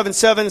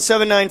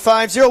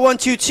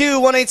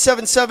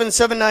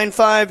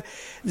 1-877-795-0122,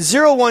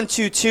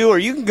 1-877-795-0122, or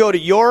you can go to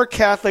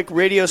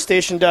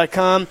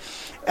yourcatholicradiostation.com.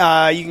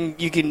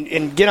 You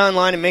can get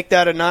online and make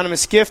that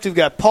anonymous gift. We've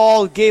got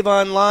Paul who gave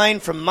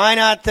online from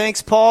Minot.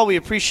 Thanks, Paul. We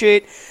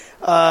appreciate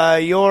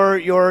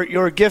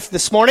your gift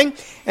this morning.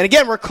 And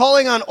again, we're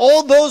calling on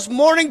all those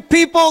morning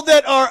people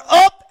that are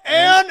up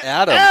and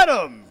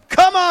Adam.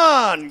 Come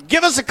on,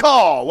 give us a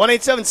call,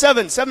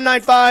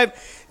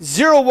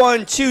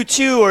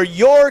 1-877-795-0122 or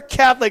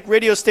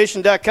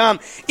yourcatholicradiostation.com.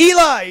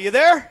 Eli, you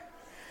there?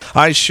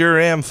 I sure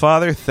am,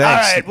 Father.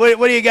 Thanks. All right,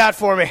 what do you got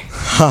for me?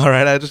 All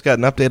right, I just got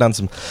an update on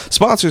some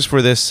sponsors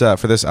for this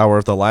hour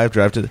of the live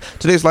drive.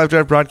 Today's live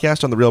drive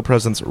broadcast on the Real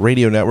Presence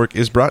Radio Network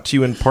is brought to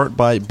you in part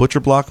by Butcher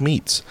Block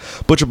Meats.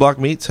 Butcher Block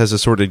Meats has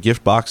assorted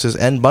gift boxes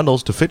and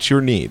bundles to fit your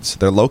needs.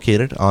 They're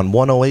located on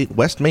 108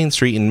 West Main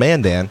Street in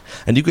Mandan,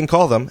 and you can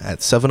call them at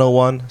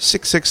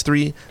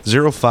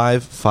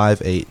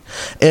 701-663-0558.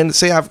 And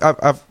say I've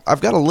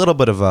got a little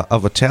bit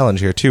of a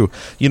challenge here too.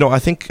 I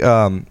think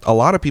a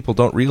lot of people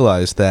don't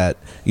realize that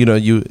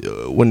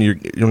when you're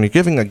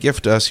giving a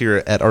gift to us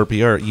here at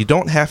RPR, you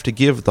don't have to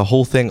give the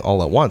whole thing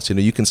all at once.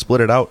 You can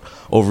split it out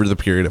over the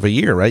period of a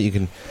year, right? You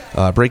can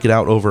break it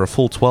out over a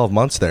full 12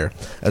 months there.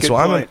 And so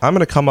I'm going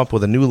to come up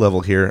with a new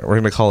level here. We're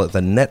going to call it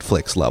the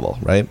Netflix level,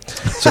 right?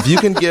 So if you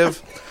can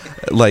give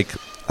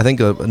I think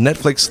a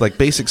Netflix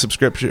basic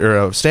subscription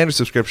or a standard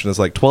subscription is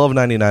like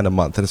 $12.99 a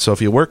month, and so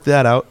if you work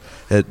that out,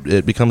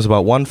 it becomes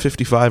about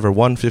 $155 or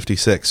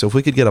 $156. So if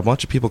we could get a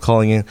bunch of people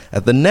calling in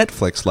at the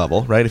Netflix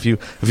level, right? If you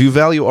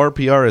value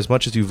RPR as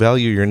much as you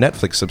value your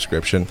Netflix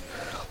subscription,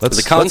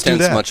 the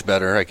content's much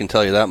better. I can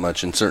tell you that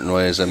much in certain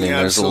ways. I mean,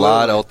 there's a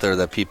lot out there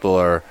that people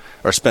are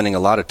spending a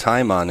lot of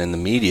time on in the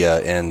media,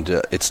 and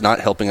it's not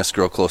helping us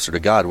grow closer to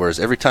God. Whereas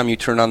every time you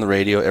turn on the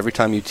radio, every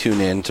time you tune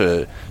in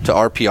to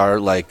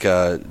RPR, like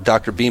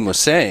Dr. Beam was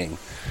saying,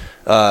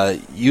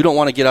 you don't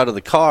want to get out of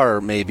the car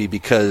maybe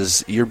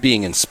because you're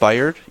being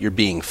inspired, you're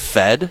being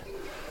fed,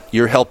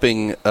 you're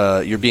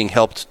being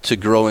helped to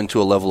grow into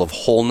a level of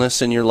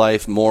wholeness in your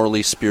life,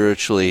 morally,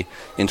 spiritually,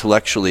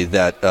 intellectually,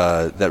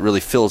 that really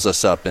fills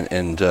us up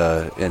and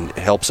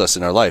helps us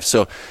in our life.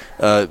 So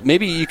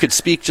maybe you could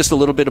speak just a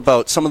little bit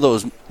about some of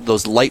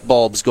those light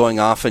bulbs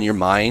going off in your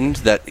mind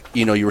that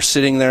you were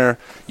sitting there,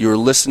 you were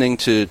listening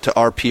to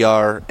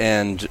RPR,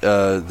 and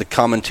the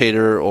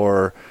commentator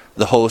or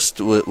the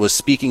host was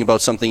speaking about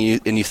something,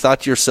 and you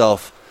thought to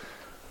yourself,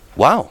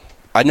 "Wow,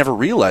 I never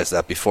realized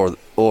that before,"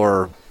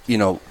 or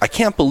I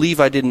can't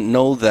believe I didn't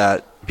know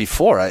that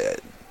before.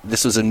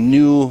 This was a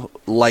new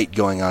light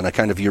going on, a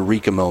kind of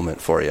eureka moment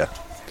for you.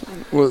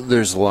 Well,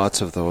 there's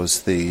lots of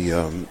those.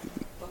 The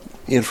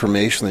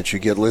information that you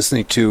get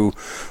listening to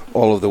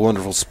all of the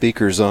wonderful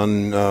speakers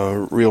on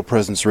Real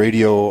Presence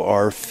Radio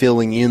are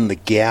filling in the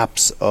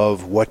gaps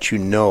of what you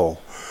know.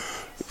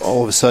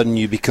 All of a sudden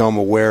you become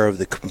aware of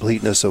the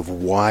completeness of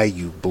why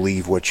you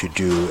believe what you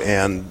do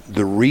and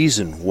the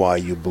reason why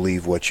you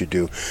believe what you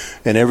do.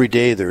 And every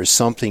day there is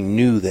something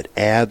new that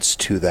adds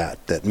to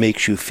that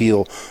makes you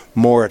feel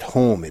more at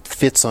home. It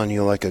fits on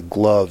you like a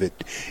glove.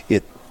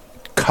 It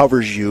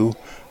covers you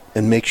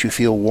and makes you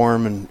feel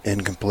warm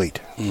and complete.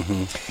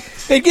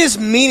 Mm-hmm. It gives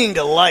meaning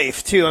to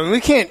life, too. I mean,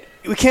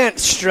 we can't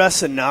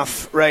stress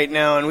enough right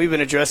now, and we've been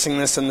addressing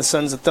this on the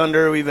Sons of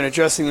Thunder. We've been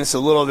addressing this a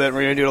little bit.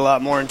 We're going to do it a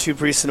lot more in Two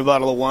Priests and a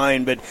Bottle of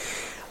Wine. But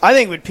I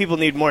think what people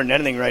need more than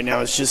anything right now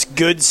is just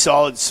good,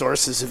 solid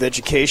sources of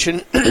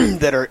education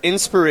that are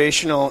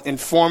inspirational,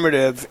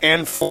 informative,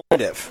 and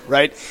formative,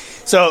 right?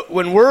 So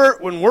when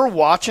we're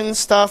watching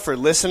stuff or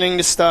listening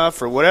to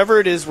stuff or whatever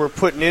it is we're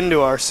putting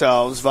into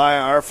ourselves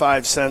via our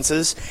five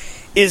senses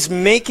is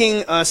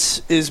making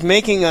us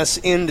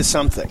into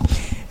something.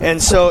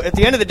 And so at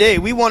the end of the day,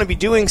 we want to be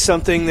doing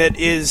something that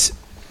is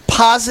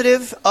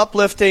positive,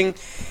 uplifting,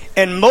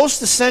 and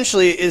most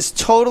essentially is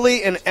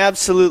totally and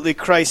absolutely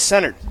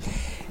Christ-centered.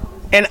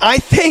 And I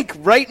think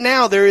right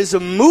now there is a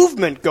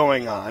movement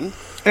going on,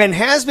 and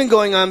has been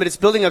going on, but it's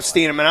building up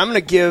steam. And I'm going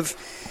to give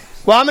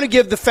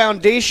the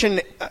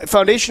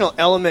foundational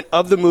element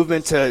of the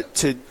movement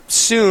to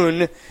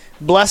soon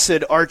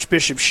blessed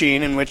Archbishop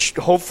Sheen, in which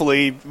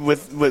hopefully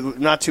with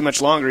not too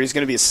much longer he's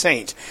going to be a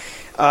saint.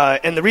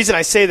 And the reason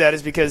I say that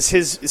is because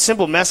his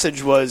simple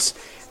message was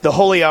the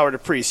holy hour to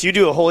priests. You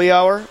do a holy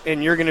hour,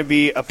 and you're going to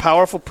be a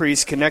powerful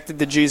priest connected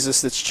to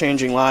Jesus that's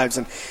changing lives.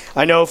 And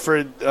I know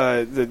for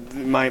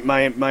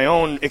my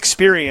own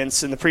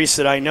experience and the priests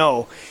that I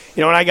know,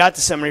 when I got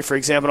to seminary, for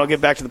example, and I'll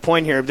get back to the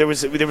point here, there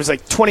was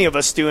like 20 of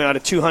us doing out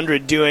of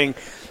 200 doing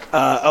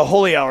a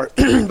holy hour.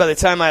 By the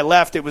time I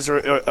left, it was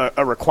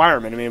a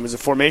requirement. I mean, it was a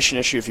formation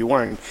issue if you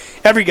weren't.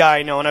 Every guy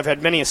I know, and I've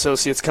had many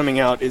associates coming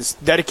out, is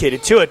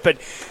dedicated to it. But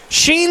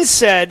Sheen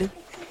said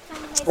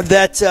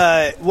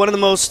that one of the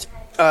most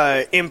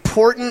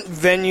important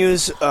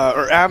venues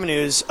or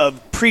avenues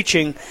of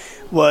preaching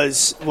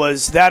was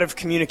that of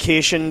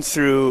communication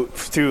through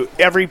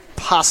every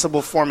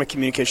possible form of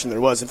communication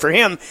there was. And for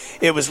him,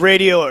 it was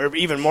radio, or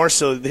even more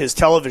so his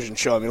television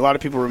show. I mean, a lot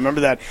of people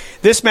remember that.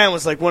 This man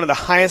was like one of the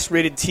highest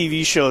rated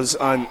TV shows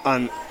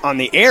on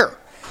the air.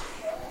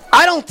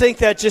 I don't think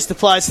that just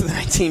applies to the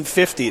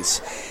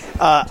 1950s.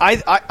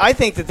 I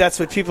think that's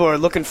what people are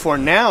looking for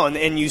now,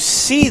 and you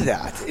see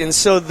that. And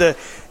so the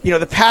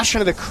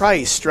Passion of the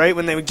Christ, right?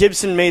 When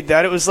Gibson made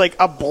that, it was like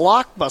a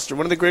blockbuster,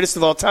 one of the greatest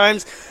of all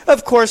times.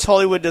 Of course,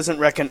 Hollywood doesn't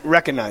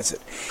recognize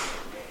it.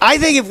 I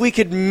think if we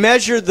could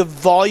measure the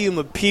volume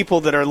of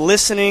people that are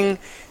listening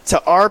to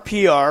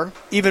RPR,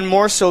 even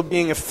more so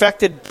being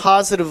affected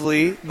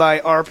positively by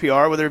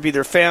RPR, whether it be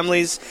their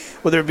families,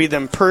 whether it be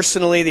them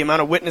personally, the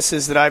amount of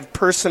witnesses that I've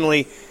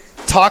personally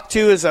talked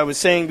to, as I was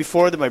saying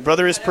before, that my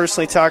brother has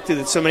personally talked to,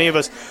 that so many of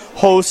us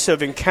hosts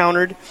have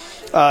encountered.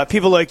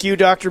 People like you,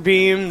 Dr.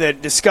 Beam,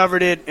 that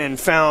discovered it and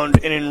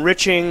found an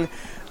enriching,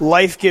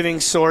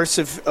 life-giving source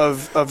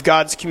of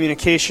God's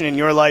communication in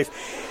your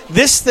life.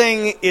 This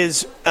thing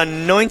is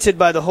anointed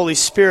by the Holy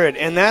Spirit,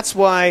 and that's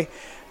why,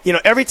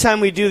 every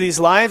time we do these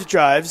live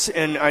drives,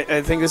 and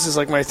I think this is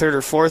like my third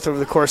or fourth over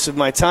the course of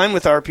my time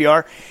with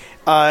RPR,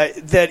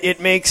 that it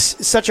makes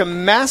such a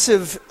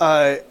massive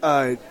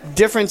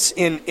difference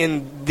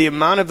in the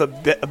amount of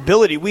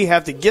ability we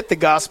have to get the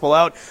gospel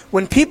out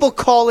when people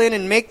call in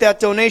and make that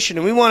donation.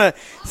 And we want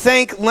to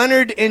thank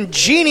Leonard and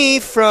Jeannie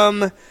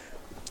from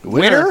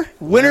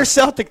Winner,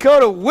 South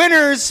Dakota.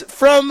 Winners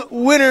from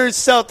Winners,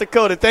 South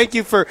Dakota. Thank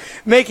you for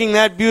making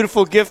that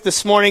beautiful gift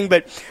this morning.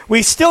 But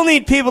we still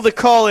need people to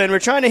call in. We're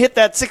trying to hit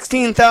that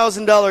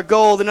 $16,000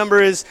 goal. The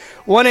number is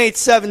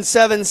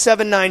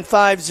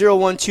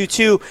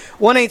 1-877-795-0122,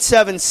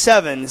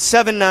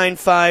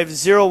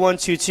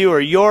 1-877-795-0122,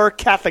 or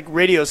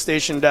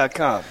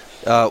yourcatholicradiostation.com.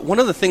 One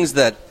of the things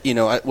that,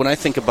 when I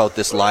think about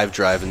this live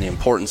drive and the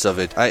importance of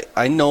it,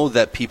 I know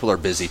that people are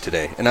busy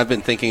today. And I've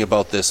been thinking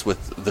about this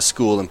with the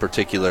school in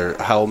particular,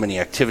 how many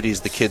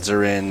activities the kids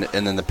are in,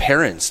 and then the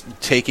parents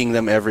taking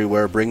them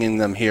everywhere, bringing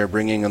them here,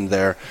 bringing them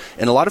there.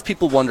 And a lot of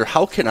people wonder,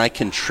 how can I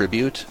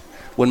contribute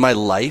when my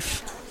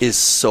life is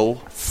so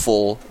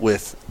full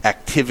with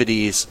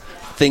activities,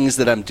 things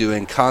that I'm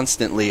doing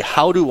constantly?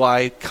 How do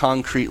I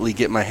concretely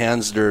get my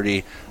hands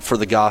dirty for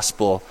the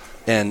gospel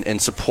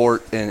and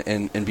support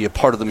and be a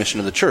part of the mission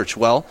of the church?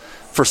 Well,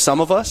 for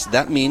some of us,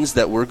 that means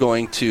that we're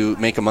going to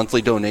make a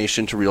monthly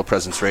donation to Real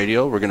Presence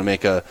Radio. We're going to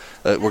make we're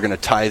going to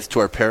tithe to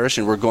our parish,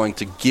 and we're going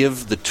to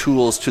give the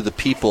tools to the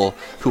people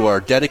who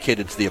are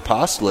dedicated to the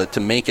apostolate to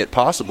make it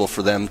possible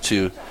for them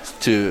to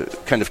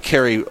kind of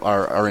carry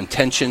our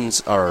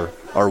intentions, our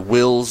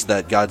wills,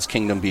 that God's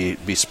kingdom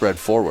be spread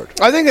forward.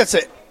 I think that's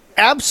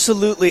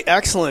absolutely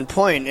excellent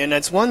point, and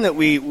it's one that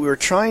we were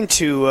trying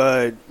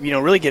to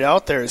really get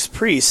out there as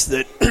priests,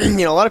 that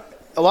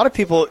a lot of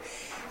people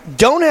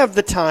don't have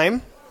the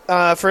time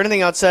for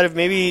anything outside of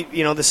maybe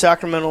the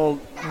sacramental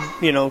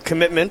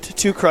commitment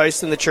to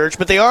Christ and the church,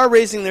 but they are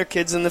raising their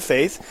kids in the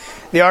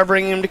faith. They are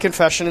bringing them to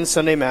confession and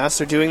Sunday Mass.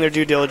 They're doing their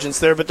due diligence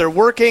there, but they're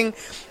working,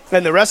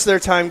 and the rest of their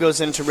time goes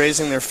into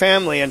raising their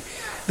family. And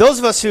those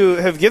of us who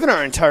have given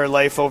our entire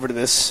life over to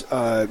this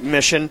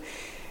mission,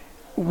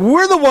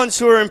 we're the ones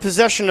who are in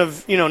possession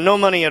of no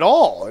money at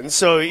all. And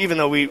so even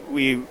though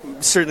we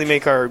certainly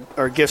make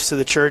our gifts to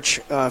the church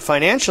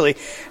financially,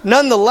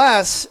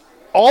 nonetheless,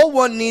 all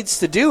one needs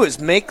to do is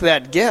make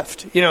that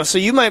gift. So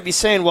you might be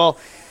saying, well,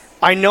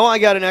 I know I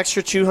got an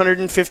extra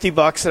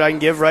 $250 that I can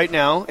give right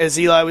now, as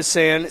Eli was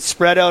saying,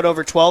 spread out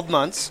over 12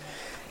 months.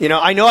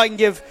 I know I can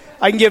give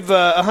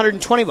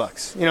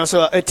 $120.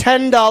 So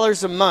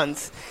 $10 a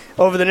month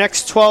over the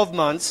next 12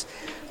 months.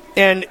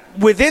 And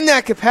within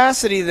that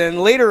capacity, then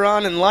later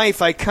on in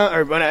life,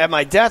 at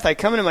my death, I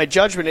come into my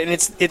judgment, and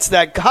it's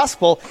that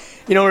gospel,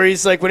 where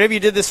he's like, whenever you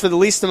did this for the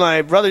least of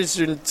my brothers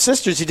and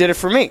sisters, you did it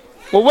for me.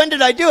 Well, when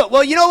did I do it?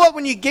 Well, you know what?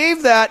 When you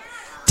gave that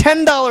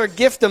 $10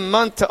 gift a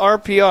month to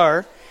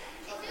RPR,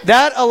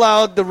 that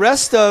allowed the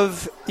rest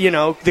of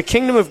the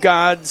kingdom of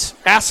God's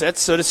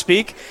assets, so to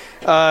speak,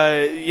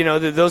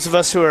 those of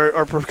us who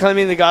are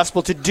proclaiming the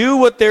gospel, to do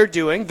what they're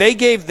doing. They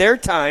gave their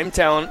time,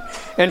 talent,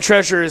 and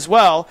treasure as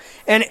well.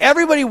 And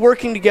everybody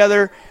working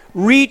together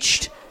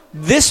reached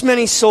this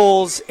many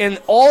souls,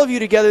 and all of you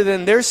together,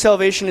 then their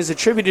salvation is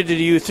attributed to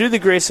you through the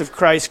grace of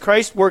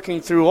Christ working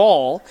through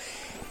all.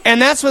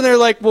 And that's when they're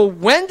like, well,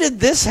 when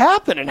did this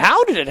happen, and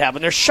how did it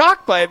happen? They're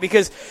shocked by it,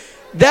 because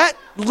that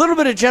little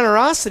bit of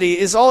generosity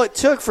is all it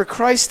took for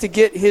Christ to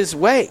get his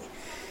way.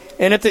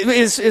 And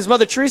as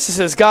Mother Teresa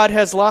says, God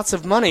has lots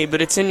of money,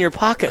 but it's in your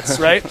pockets,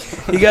 right?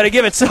 You got to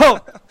give it. So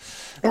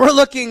we're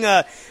looking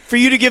for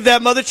you to give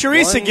that Mother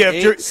Teresa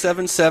gift.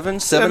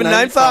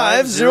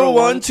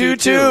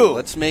 1-877-795-0122.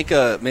 Let's make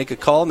a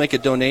call, make a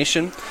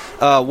donation.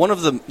 One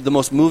of the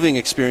most moving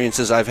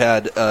experiences I've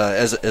had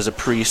as a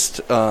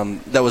priest,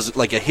 that was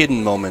like a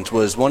hidden moment,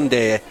 was one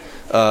day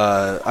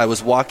I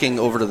was walking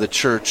over to the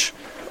church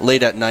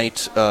late at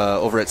night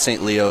over at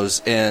St.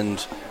 Leo's,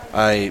 and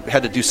I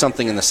had to do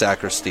something in the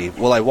sacristy.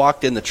 Well, I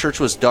walked in. The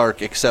church was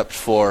dark except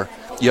for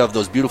you have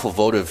those beautiful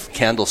votive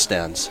candle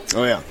stands.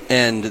 Oh, yeah.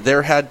 And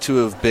there had to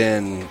have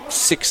been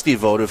 60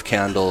 votive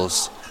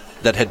candles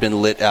that had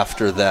been lit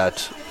after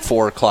that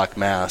 4 o'clock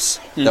Mass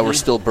that were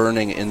still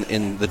burning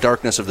in the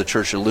darkness of the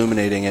church,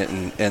 illuminating it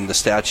and the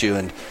statue.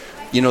 And,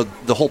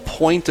 the whole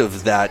point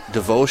of that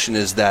devotion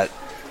is that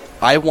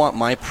I want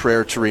my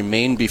prayer to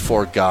remain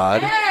before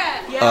God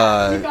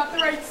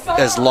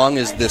as long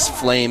as this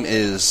flame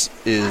is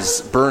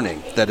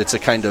burning, that it's a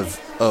kind of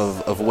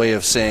way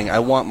of saying, I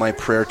want my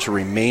prayer to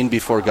remain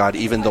before God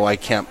even though I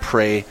can't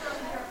pray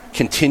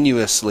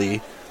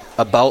continuously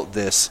about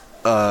this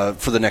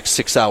for the next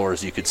 6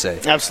 hours, you could say.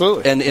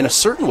 Absolutely. And in a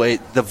certain way,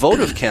 the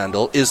votive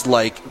candle is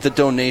like the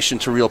donation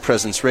to Real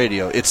Presence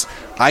Radio.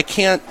 I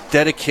can't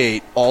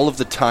dedicate all of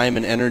the time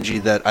and energy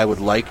that I would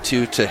like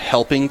to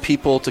helping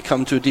people to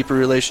come to a deeper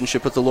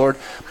relationship with the Lord,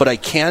 but I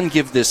can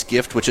give this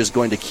gift, which is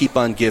going to keep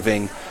on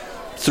giving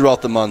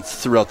throughout the month,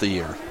 throughout the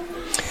year.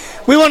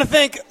 We want to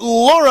thank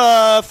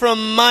Laura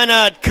from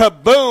Minot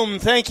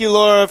Kaboom. Thank you,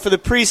 Laura, for the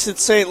priest at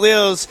St.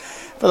 Leo's,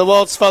 for the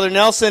Waltz, Father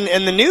Nelson,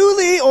 and the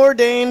newly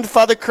ordained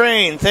Father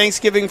Crane.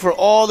 Thanksgiving for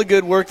all the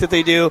good work that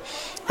they do,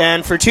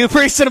 and for 2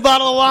 priests and a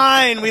bottle of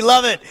wine. We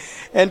love it.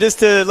 And just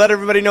to let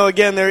everybody know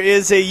again, there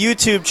is a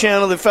YouTube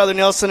channel that Father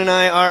Nelson and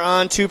I are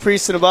on, Two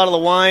Priests and a Bottle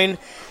of Wine,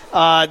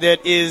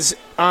 that is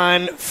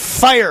on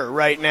fire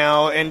right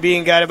now and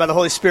being guided by the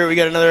Holy Spirit. We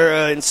got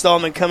another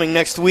installment coming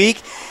next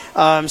week.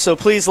 So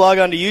please log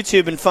on to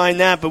YouTube and find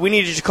that. But we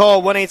need you to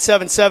call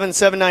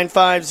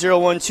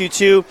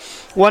 1-877-795-0122,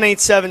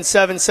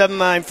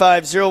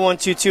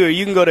 1-877-795-0122, or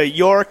you can go to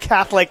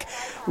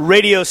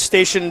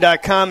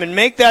yourcatholicradiostation.com and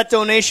make that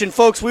donation.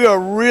 Folks, we are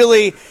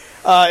really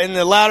in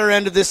the latter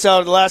end of this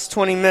out of the last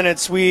 20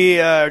 minutes. We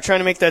are trying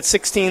to make that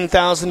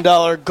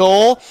 $16,000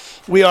 goal.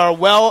 We are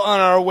well on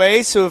our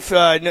way, so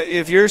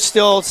if you're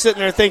still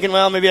sitting there thinking,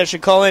 well, maybe I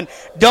should call in,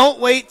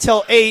 don't wait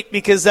till 8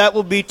 because that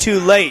will be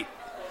too late.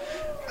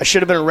 I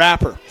should have been a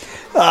rapper.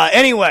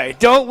 Anyway,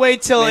 don't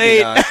wait till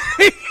 8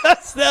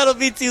 because that'll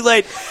be too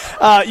late.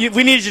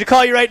 We need you to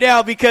call you right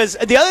now because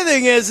the other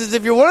thing is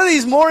if you're one of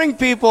these morning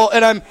people,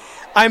 and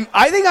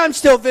I think I'm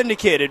still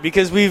vindicated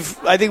because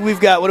I think we've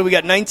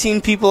got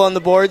 19 people on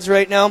the boards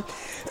right now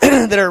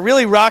that are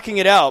really rocking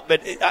it out.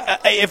 But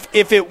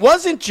if it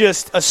wasn't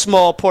just a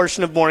small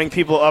portion of morning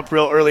people up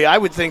real early, I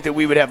would think that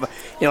we would have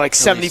like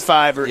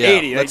 75 or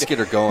 80. Let's get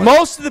her going.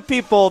 Most of the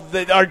people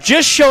that are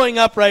just showing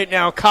up right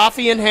now,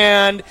 coffee in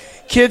hand,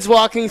 kids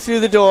walking through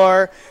the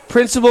door,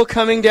 principal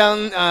coming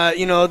down,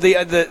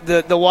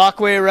 the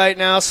walkway right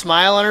now,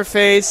 smile on her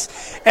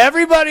face.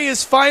 Everybody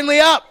is finally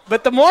up,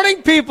 but the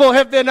morning people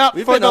have been up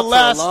for the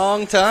last a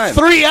long time.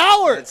 3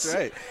 hours. That's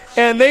right.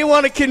 And they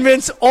want to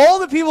convince all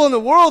the people in the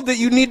world that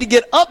you need to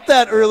get up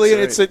that early.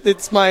 That's and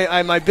it's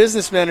my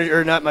business manager,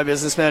 or not my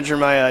business manager,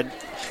 my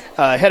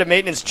head of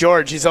maintenance,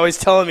 George. He's always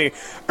telling me,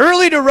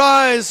 early to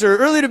rise or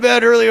early to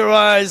bed, early to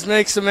rise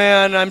makes a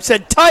man, I'm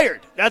said,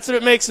 tired. That's what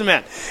it makes a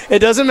man. It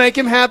doesn't make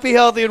him happy,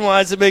 healthy, and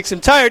wise. It makes him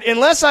tired,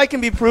 unless I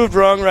can be proved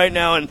wrong right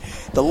now. And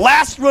the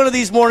last run of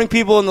these morning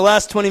people in the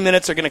last 20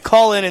 minutes are going to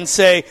call in and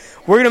say,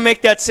 we're going to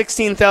make that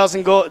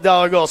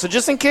 $16,000 goal. So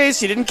just in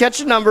case you didn't catch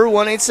the number,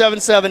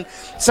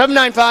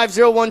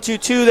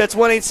 1-877-795-0122. That's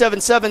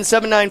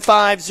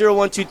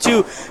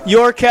 1-877-795-0122.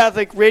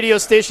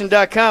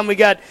 YourCatholicRadioStation.com. We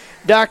got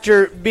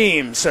Dr.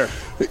 Beam, sir.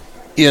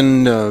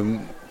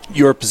 In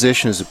your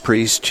position as a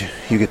priest,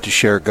 you get to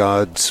share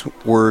God's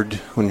word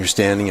when you're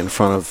standing in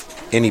front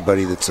of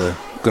anybody that's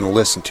going to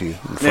listen to you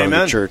in front of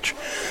the church.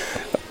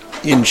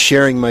 In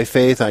sharing my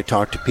faith, I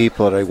talk to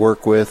people that I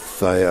work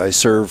with. I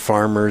serve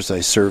farmers. I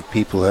serve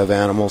people who have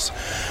animals.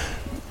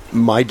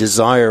 My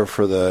desire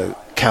for the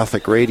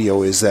Catholic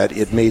radio is that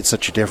it made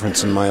such a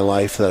difference in my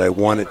life that I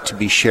want it to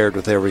be shared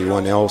with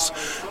everyone else.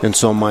 And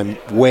so my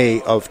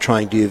way of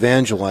trying to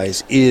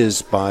evangelize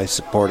is by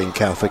supporting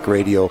Catholic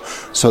radio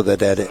so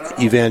that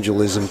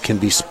evangelism can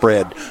be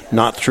spread,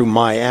 not through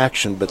my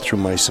action, but through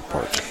my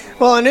support.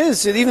 Well, it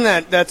is. Even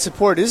that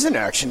support is an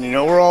action. You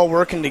know, we're all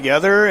working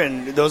together,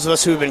 and those of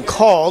us who have been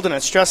called, and I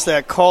stress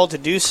that, called to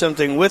do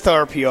something with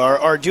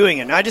RPR, are doing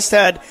it. And I just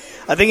had,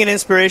 I think, an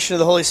inspiration of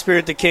the Holy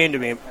Spirit that came to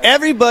me.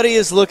 Everybody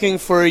is looking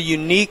for a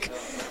unique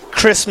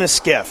Christmas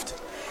gift.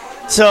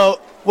 So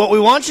what we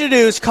want you to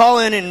do is call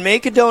in and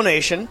make a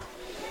donation,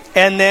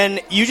 and then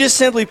you just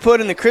simply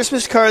put in the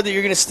Christmas card that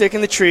you're going to stick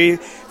in the tree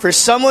for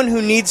someone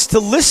who needs to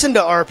listen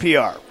to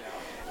RPR.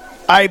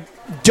 I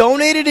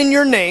donated in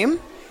your name.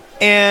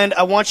 And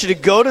I want you to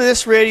go to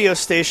this radio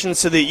station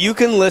so that you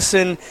can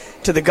listen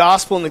to the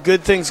gospel and the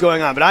good things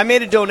going on. But I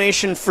made a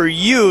donation for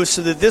you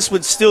so that this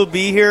would still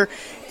be here.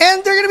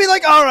 And they're going to be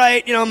like, all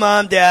right,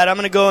 Mom, Dad, I'm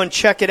going to go and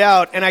check it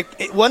out. And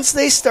once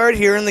they start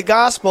hearing the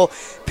gospel,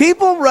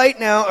 people right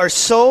now are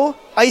so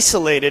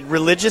isolated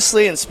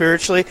religiously and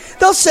spiritually.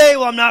 They'll say,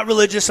 well, I'm not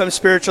religious, I'm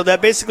spiritual.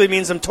 That basically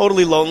means I'm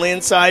totally lonely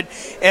inside,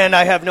 and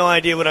I have no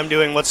idea what I'm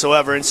doing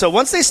whatsoever. And so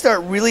once they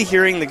start really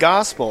hearing the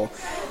gospel,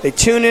 they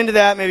tune into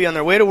that maybe on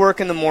their way to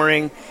work in the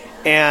morning,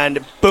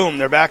 and boom,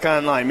 they're back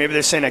online. Maybe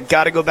they're saying, I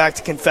got to go back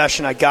to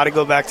confession. I got to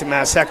go back to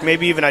Mass. Heck,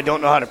 maybe even I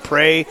don't know how to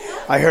pray.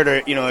 I heard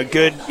a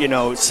good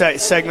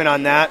segment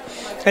on that.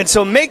 And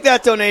so make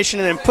that donation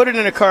and then put it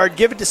in a card.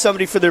 Give it to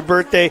somebody for their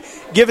birthday.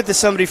 Give it to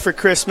somebody for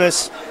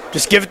Christmas.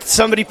 Just give it to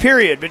somebody,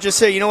 period. But just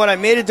say, you know what, I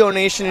made a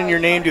donation in your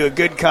name to a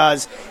good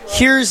cause.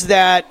 Here's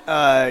that,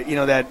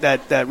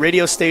 that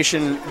radio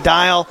station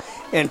dial,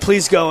 and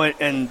please go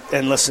and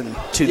listen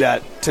to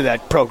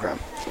that program.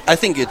 I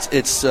think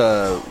it's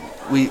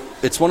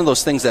one of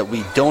those things that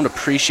we don't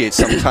appreciate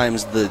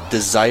sometimes, the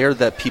desire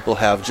that people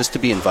have just to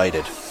be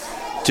invited,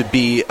 to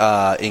be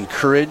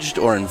encouraged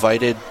or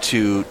invited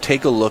to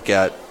take a look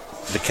at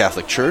the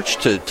Catholic Church,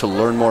 to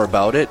learn more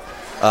about it.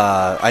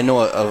 I know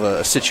of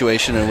a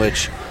situation in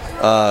which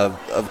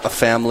a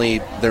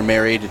family, they're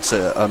married, it's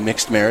a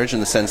mixed marriage in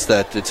the sense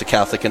that it's a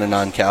Catholic and a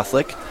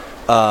non-Catholic,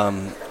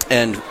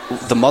 and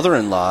the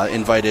mother-in-law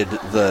invited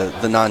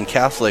the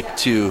non-Catholic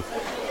to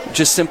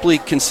just simply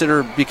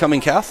consider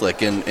becoming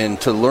Catholic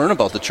and to learn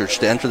about the church,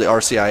 to enter the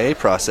RCIA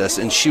process.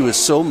 And she was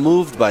so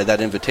moved by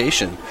that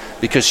invitation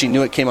because she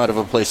knew it came out of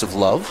a place of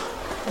love,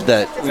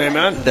 that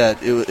Amen.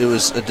 That it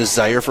was a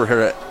desire for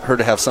her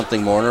to have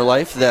something more in her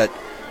life, that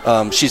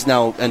she's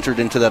now entered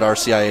into that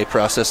RCIA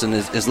process and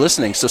is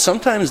listening. So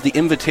sometimes the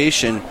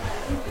invitation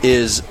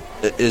is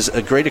is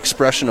a great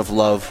expression of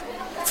love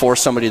for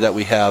somebody that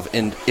we have.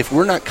 And if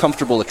we're not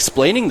comfortable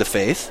explaining the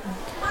faith,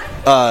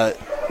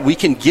 we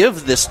can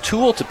give this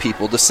tool to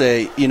people to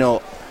say,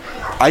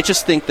 I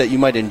just think that you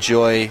might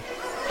enjoy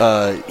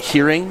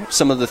hearing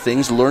some of the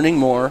things, learning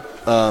more,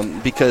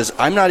 because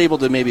I'm not able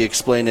to maybe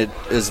explain it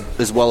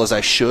as well as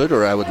I should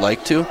or I would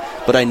like to,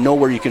 but I know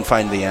where you can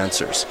find the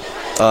answers.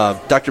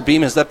 Dr.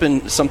 Beam, has that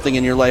been something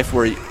in your life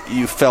where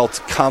you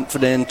felt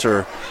confident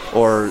or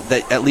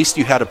that at least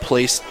you had a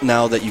place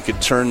now that you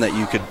could turn, that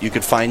you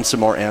could find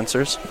some more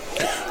answers?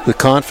 The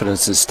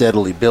confidence is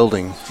steadily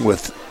building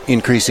with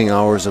increasing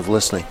hours of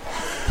listening.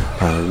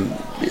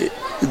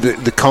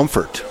 The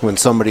comfort when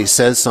somebody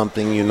says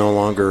something, you no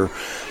longer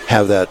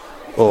have that,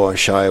 I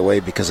shy away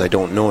because I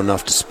don't know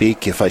enough to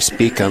speak. If I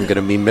speak, I'm going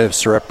to be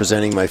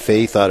misrepresenting my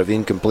faith out of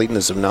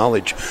incompleteness of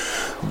knowledge.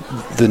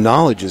 The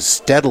knowledge is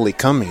steadily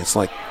coming. It's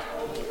like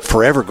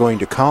forever going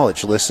to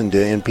college, listen to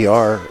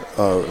NPR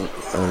or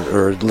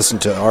listen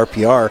to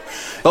RPR.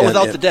 But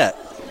without the debt.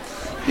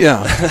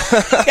 Yeah.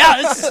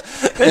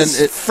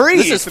 This is free.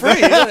 This is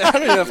free. I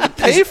don't even have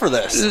to pay for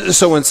this.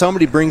 So when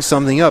somebody brings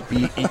something up,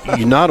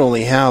 you not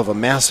only have a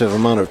massive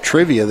amount of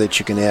trivia that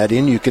you can add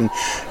in, you can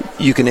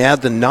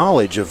add the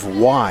knowledge of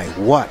why,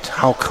 what,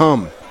 how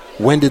come,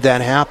 when did that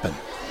happen.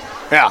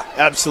 Yeah,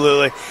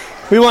 absolutely.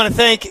 We want to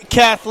thank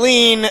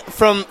Kathleen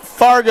from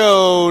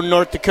Fargo,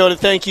 North Dakota.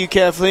 Thank you,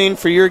 Kathleen,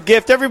 for your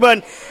gift.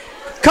 Everyone,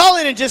 call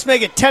in and just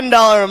make a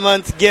 $10 a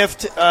month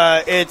gift.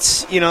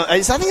 It's,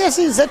 I think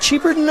is that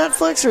cheaper than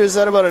Netflix, or is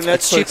that about a Netflix?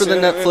 It's cheaper than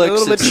Netflix. A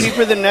little bit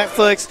cheaper than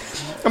Netflix.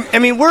 I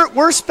mean,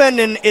 we're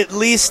spending at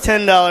least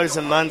 $10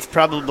 a month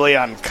probably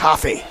on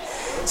coffee.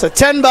 So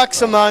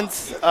 $10 a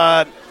month,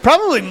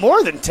 probably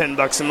more than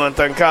 $10 a month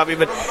on coffee.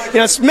 But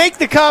make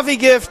the coffee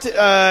gift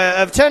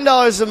of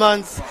 $10 a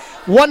month.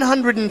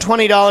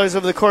 $120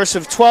 over the course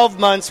of 12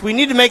 months. We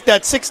need to make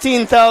that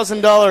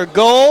 $16,000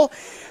 goal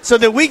so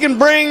that we can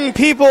bring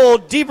people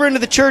deeper into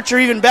the church or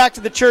even back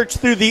to the church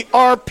through the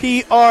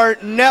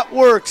RPR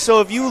network.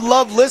 So if you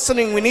love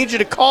listening, we need you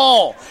to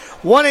call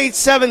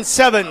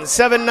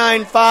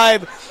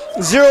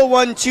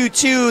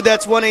 1-877-795-0122.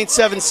 That's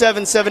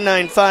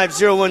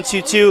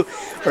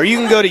 1-877-795-0122. Or you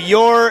can go to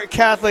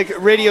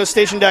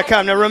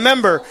yourcatholicradiostation.com. Now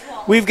remember,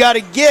 we've got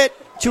to get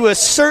to a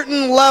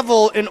certain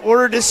level in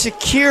order to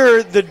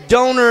secure the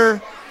donor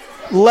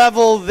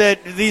level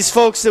that these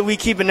folks that we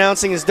keep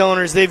announcing as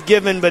donors, they've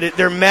given, but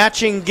they're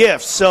matching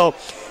gifts. So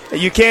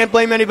you can't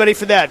blame anybody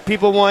for that.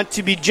 People want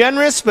to be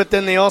generous, but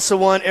then they also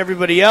want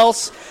everybody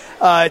else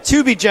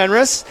to be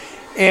generous.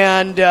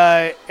 And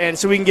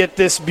so we can get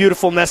this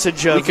beautiful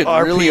message of RPR. We could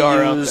really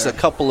use a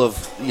couple of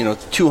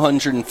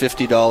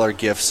 $250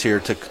 gifts here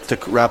to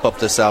wrap up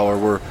this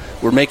hour.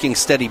 We're making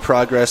steady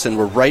progress, and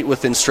we're right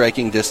within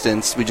striking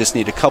distance. We just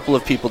need a couple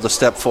of people to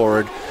step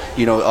forward.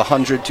 $100,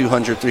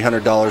 $200,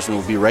 $300, and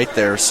we'll be right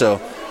there.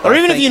 So. Or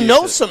even if you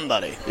know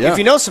somebody. Yeah. If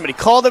you know somebody,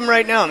 call them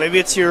right now. Maybe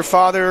it's your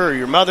father or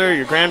your mother,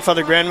 your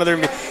grandfather, grandmother.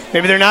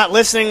 Maybe they're not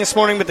listening this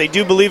morning, but they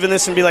do believe in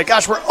this and be like,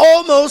 gosh, we're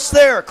almost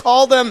there.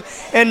 Call them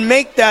and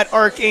make that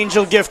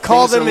archangel gift.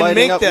 Call them and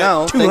make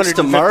that $250. Thanks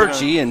to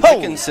Margie and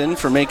Dickinson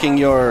for making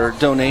your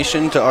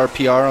donation to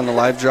RPR on the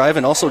live drive.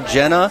 And also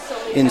Jenna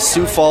in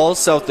Sioux Falls,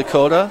 South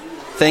Dakota.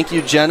 Thank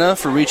you, Jenna,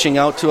 for reaching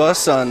out to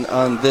us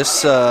on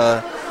this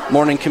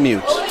morning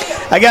commute.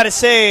 I got to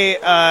say,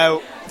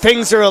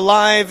 things are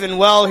alive and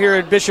well here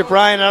at Bishop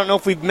Ryan. I don't know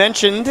if we've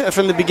mentioned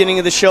from the beginning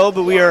of the show,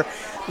 but we are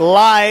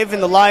live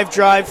in the live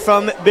drive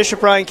from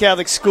Bishop Ryan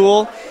Catholic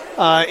School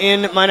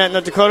in Minot,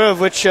 North Dakota,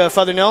 of which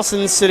Father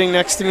Nelson, sitting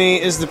next to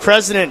me, is the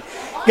president.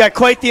 You got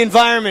quite the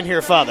environment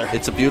here, Father.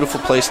 It's a beautiful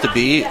place to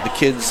be. The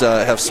kids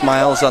have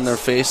smiles on their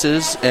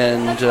faces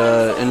and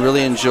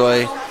really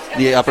enjoy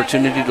the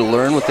opportunity to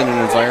learn within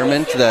an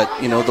environment that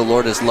the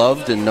Lord has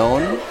loved and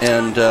known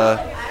and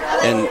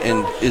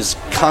is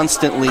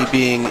constantly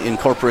being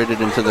incorporated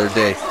into their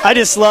day. I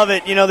just love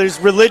it. There's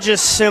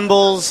religious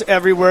symbols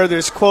everywhere.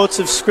 There's quotes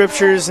of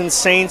scriptures and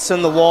saints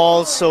on the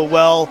walls so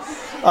well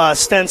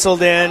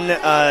stenciled in.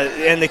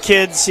 And the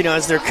kids,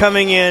 as they're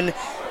coming in,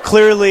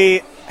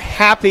 clearly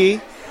happy,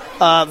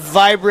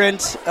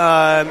 vibrant,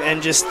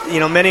 and just,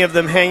 many of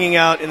them hanging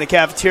out in the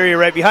cafeteria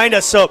right behind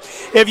us. So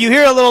if you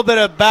hear a little bit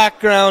of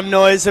background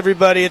noise,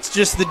 everybody, it's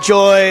just the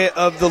joy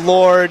of the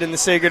Lord and the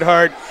Sacred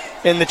Heart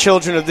and the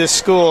children of this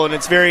school. And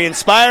it's very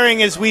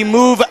inspiring as we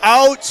move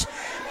out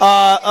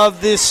of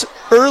this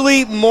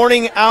early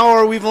morning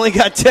hour. We've only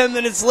got 10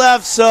 minutes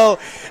left, so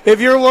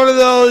if you're one of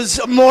those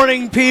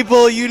morning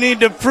people, you need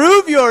to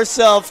prove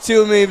yourself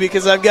to me,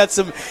 because I've got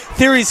some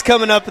theories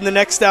coming up in the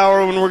next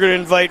hour when we're going to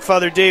invite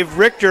Father Dave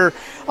Richter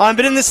on.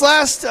 But in this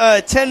last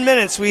 10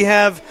 minutes, we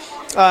have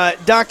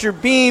Dr.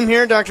 Beam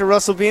here, Dr.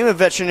 Russell Beam, a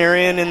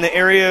veterinarian in the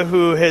area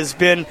who has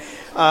been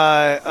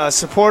a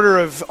supporter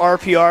of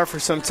RPR for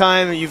some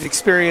time. You've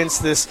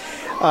experienced this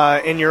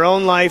in your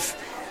own life.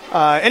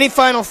 Any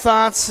final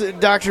thoughts,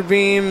 Dr.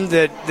 Beam,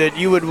 that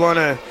you would want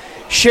to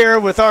share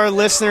with our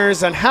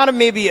listeners on how to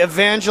maybe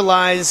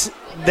evangelize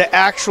the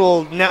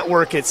actual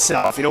network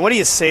itself? What do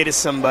you say to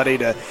somebody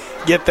to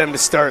get them to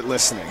start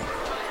listening?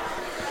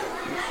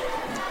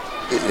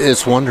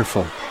 It's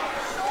wonderful.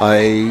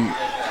 I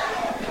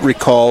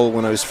recall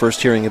when I was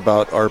first hearing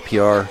about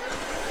RPR,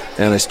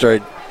 and I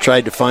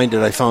tried to find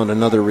it. I found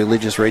another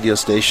religious radio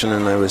station,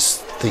 and I was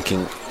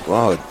thinking,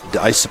 wow,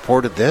 I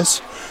supported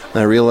this?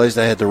 And I realized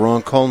I had the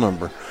wrong call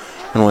number.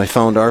 And when I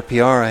found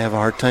RPR, I have a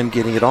hard time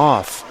getting it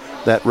off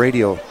that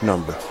radio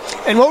number.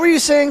 And what were you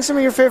saying some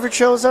of your favorite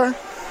shows are?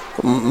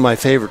 My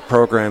favorite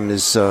program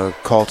is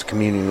Call to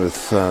Communion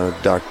with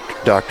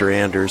Dr.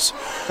 Anders.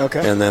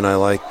 Okay. And then I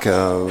like...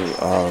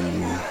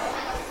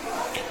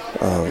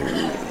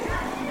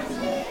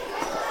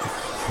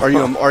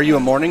 Are you a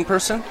morning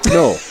person?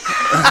 No.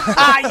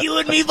 You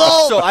and me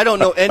both. So I don't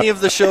know any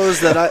of the shows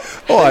that I...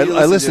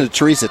 I listen to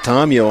Teresa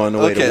Tomeo on the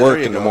way to work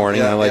in the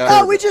morning. Yeah, I like yeah.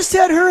 her. We just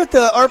had her at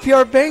the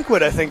RPR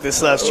banquet, I think,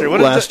 this last year.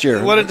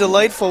 What a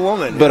delightful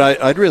woman. But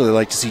I'd really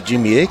like to see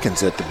Jimmy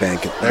Akins at the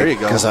banquet. There you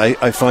go. Because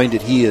I find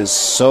that he is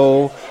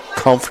so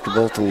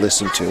comfortable to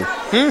listen to.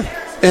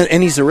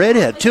 And he's a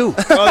redhead, too.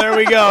 Oh, there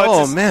we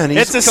go. Man.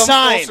 It's a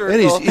sign.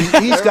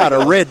 And he's got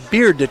a red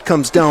beard that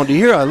comes down to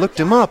here. I looked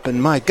him up,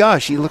 and my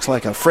gosh, he looks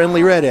like a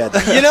friendly redhead.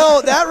 You know,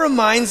 that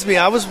reminds me.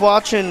 I was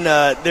watching,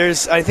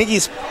 I think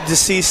he's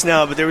deceased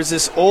now, but there was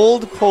this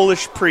old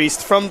Polish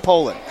priest from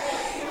Poland.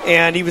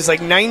 And he was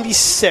like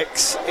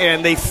 96,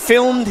 and they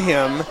filmed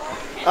him.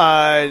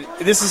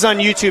 This is on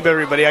YouTube,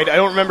 everybody. I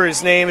don't remember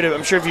his name.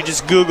 I'm sure if you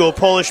just Google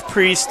Polish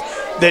priest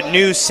that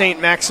knew St.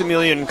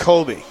 Maximilian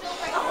Kolbe.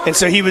 And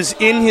so he was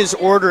in his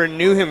order and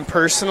knew him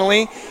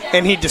personally,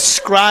 and he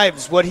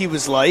describes what he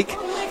was like.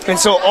 And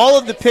so all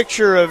of the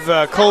picture of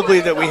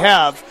Kolbe that we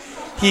have,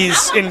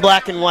 he's in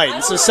black and white.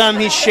 And so some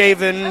he's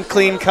shaven,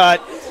 clean cut.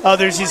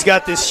 Others he's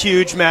got this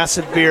huge,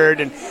 massive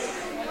beard. And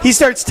he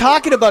starts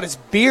talking about his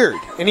beard.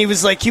 And he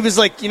was like,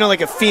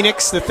 like a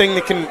phoenix, the thing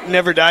that can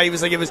never die. He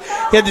was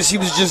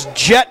just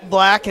jet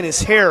black in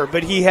his hair,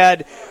 but he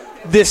had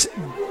this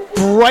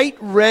bright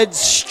red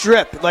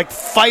strip, like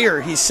fire,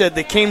 he said,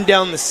 that came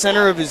down the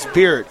center of his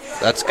beard.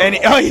 That's cool. And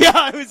it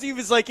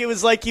was like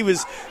he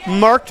was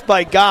marked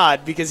by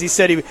God, because he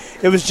said it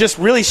was just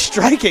really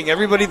striking.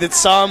 Everybody that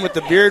saw him with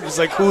the beard was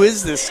like, who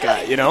is this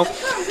guy, you know?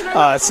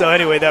 So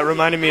anyway, that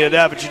reminded me of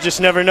that, but you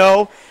just never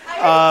know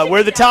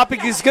where the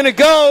topic is going to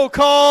go.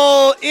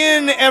 Call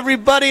in,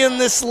 everybody, in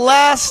this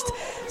last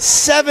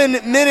 7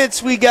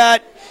 minutes. We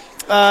got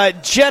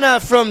Jenna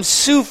from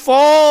Sioux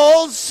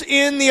Falls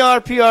in the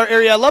RPR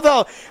area. I love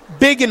how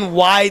big and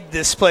wide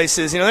this place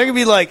is. You know, there could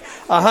be like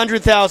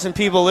 100,000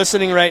 people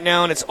listening right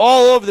now, and it's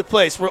all over the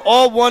place. We're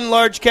all one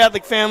large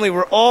Catholic family.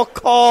 We're all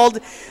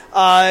called,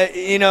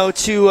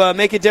 to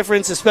make a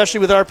difference, especially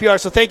with RPR.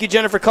 So thank you,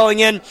 Jenna, for calling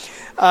in.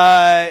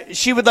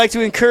 She would like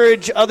to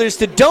encourage others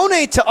to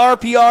donate to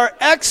RPR!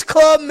 I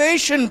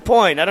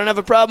don't have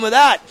a problem with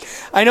that.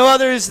 I know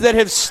others that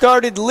have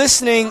started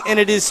listening, and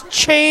it has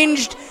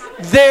changed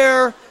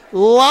their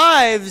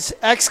lives!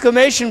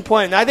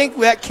 And I think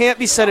that can't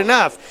be said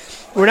enough.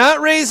 We're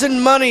not raising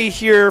money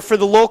here for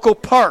the local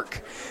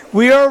park.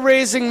 We are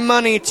raising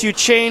money to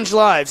change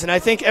lives, and I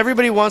think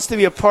everybody wants to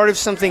be a part of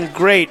something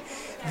great.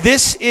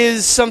 This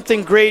is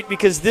something great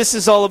because this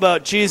is all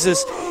about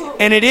Jesus,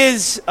 and it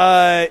is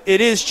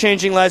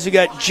changing lives. We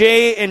got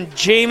Jay and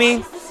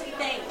Jamie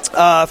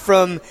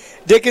from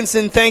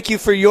Dickinson. Thank you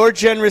for your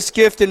generous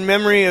gift in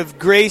memory of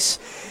Grace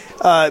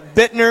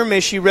Bittner. May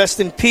she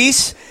rest in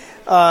peace.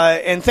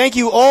 And thank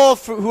you all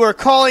who are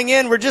calling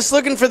in. We're just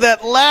looking for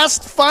that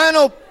last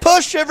final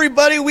push,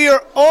 everybody. We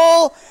are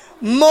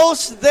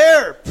almost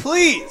there.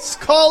 Please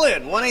call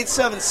in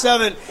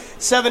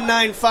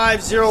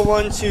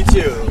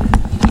 1-877-795-0122.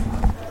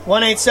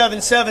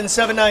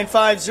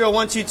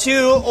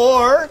 1-877-795-0122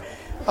 or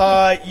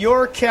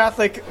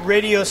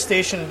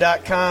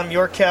yourcatholicradiostation.com,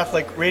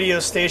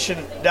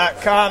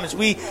 yourcatholicradiostation.com. As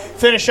we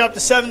finish up the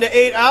 7 to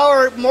 8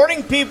 hour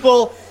morning,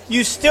 people,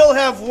 you still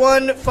have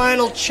one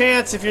final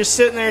chance. If you're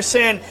sitting there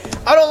saying,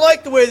 I don't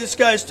like the way this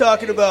guy's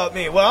talking about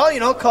me, well,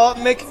 call up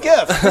and make a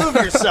gift. Prove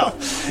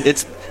yourself.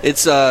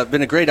 It's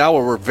been a great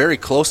hour. We're very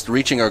close to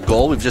reaching our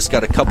goal. We've just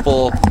got a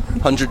couple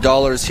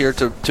 $100 here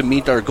to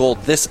meet our goal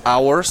this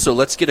hour. So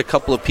let's get a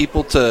couple of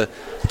people to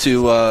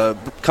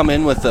come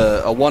in with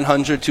a $100,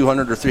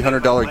 $200, or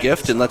 $300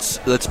 gift, and let's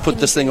put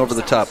this thing over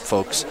the top,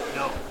 folks.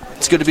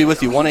 It's good to be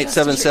with you.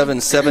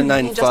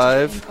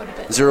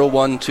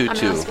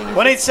 1-877-795-0122.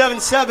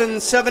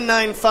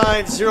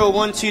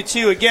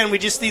 1-877-795-0122. Again, we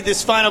just need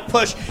this final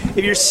push.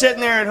 If you're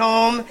sitting there at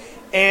home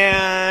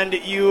and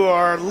you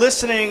are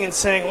listening and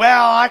saying,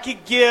 well, I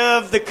could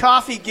give the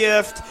coffee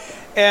gift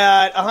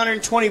at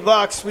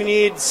 $120. We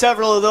need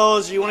several of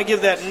those. You want to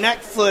give that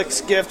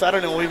Netflix gift. I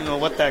don't even know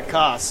what that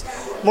costs.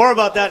 More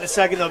about that in a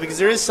second, though, because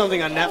there is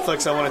something on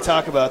Netflix I want to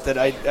talk about that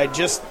I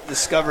just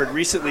discovered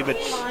recently. But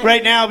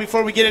right now,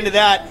 before we get into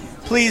that,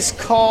 please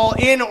call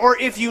in, or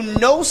if you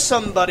know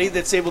somebody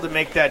that's able to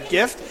make that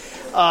gift,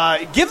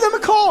 give them a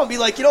call and be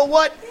like, you know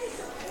what?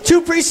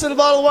 2 priests and a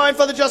bottle of wine,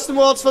 Father Justin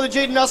Welch, Father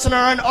Jaden Nelson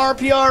are on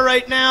RPR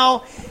right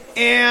now,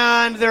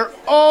 and they're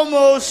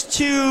almost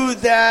to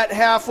that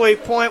halfway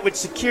point, which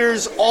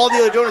secures all the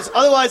other donors.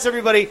 Otherwise,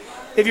 everybody,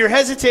 if you're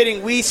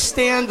hesitating, we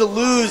stand to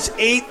lose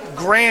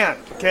 $8,000.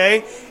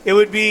 Okay, it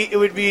would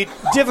be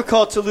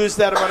difficult to lose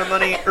that amount of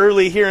money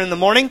early here in the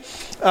morning.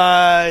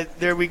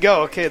 There we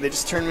go. Okay, they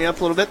just turned me up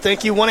a little bit.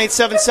 Thank you.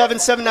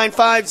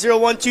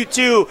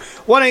 1-877-795-0122.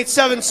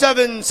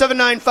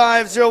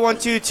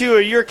 1-877-795-0122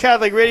 or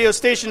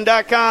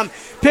yourcatholicradiostation.com.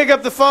 Pick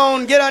up the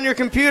phone, get on your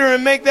computer,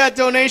 and make that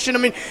donation. I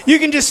mean, you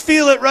can just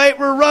feel it, right?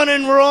 We're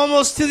running. We're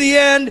almost to the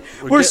end.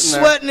 We're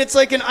sweating. There. It's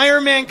like an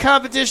Ironman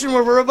competition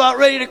where we're about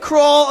ready to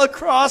crawl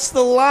across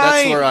the line.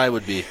 That's where I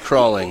would be,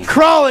 crawling.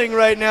 Crawling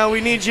right now.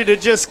 We need you to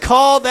just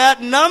call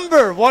that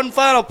number. One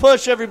final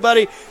push,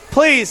 everybody.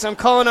 Please, I'm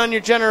calling on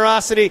your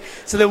generosity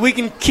so that we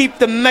can keep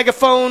the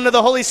megaphone of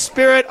the Holy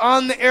Spirit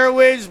on the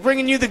airwaves,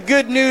 bringing you the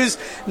good news,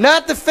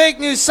 not the fake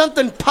news,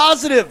 something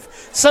positive,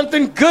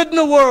 something good in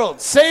the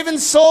world, saving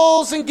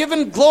souls and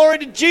giving glory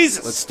to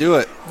Jesus. Let's do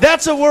it.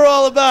 That's what we're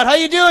all about. How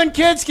you doing,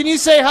 kids? Can you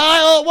say hi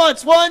all at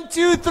once? 1,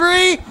 2,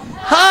 3.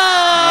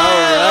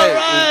 Hi! All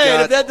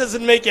right. If that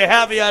doesn't make you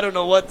happy, I don't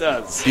know what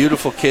does.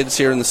 Beautiful kids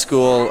here in the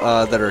school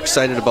that are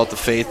excited about the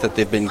faith that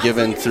they've been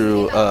given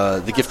through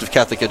the gift of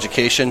Catholic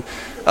education.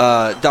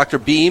 Dr.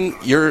 Beam,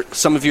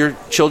 some of your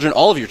children,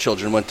 all of your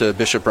children went to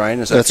Bishop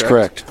Bryan, is that That's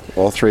correct?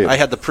 All three of them. I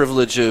had the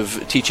privilege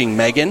of teaching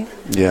Megan.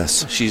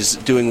 Yes. She's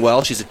doing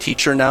well. She's a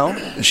teacher now.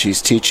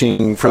 She's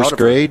teaching first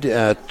grade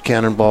at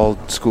Cannonball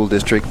School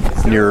District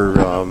near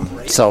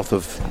south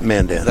of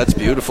Mandan. That's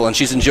beautiful. And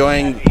she's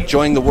enjoying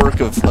the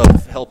work of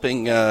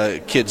helping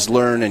kids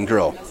learn and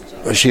grow.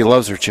 She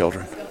loves her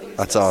children.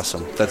 That's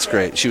awesome. That's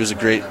great. She was a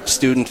great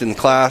student in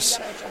class,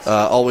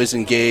 always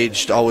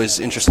engaged, always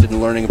interested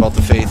in learning about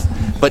the faith.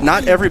 But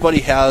not everybody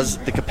has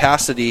the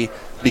capacity,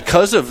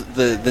 because of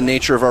the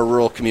nature of our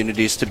rural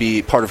communities, to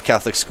be part of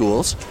Catholic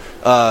schools.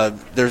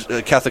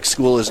 Catholic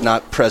school is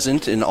not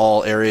present in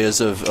all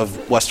areas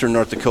of western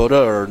North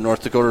Dakota or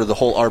North Dakota or the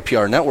whole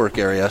RPR network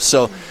area.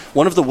 So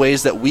one of the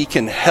ways that we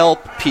can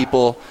help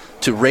people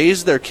to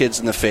raise their kids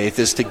in the faith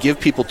is to give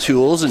people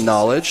tools and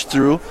knowledge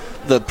through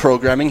the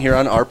programming here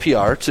on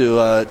RPR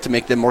to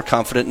make them more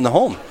confident in the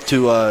home,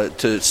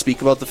 to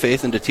speak about the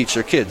faith and to teach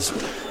their kids.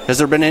 Has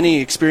there been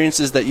any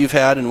experiences that you've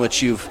had in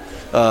which you've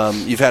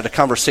had a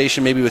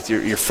conversation maybe with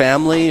your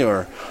family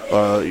or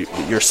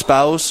your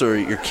spouse or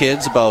your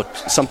kids about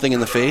something in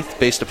the faith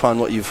based upon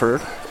what you've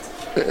heard?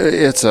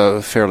 It's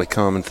a fairly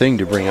common thing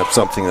to bring up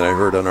something that I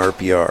heard on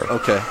RPR.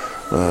 Okay.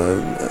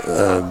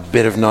 A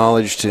bit of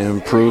knowledge to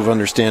improve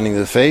understanding of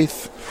the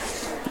faith,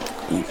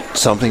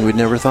 something we'd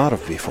never thought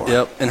of before.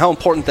 Yep, and how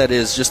important that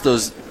is, just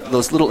those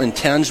little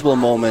intangible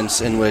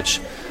moments in which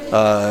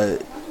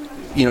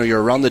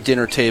you're around the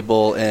dinner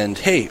table and,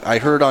 hey, I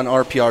heard on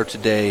RPR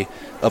today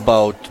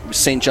about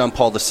St. John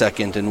Paul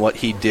II and what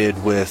he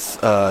did with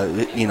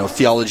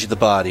theology of the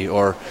body,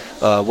 or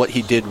what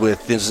he did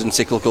with his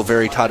encyclical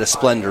Veritatis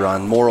Splendor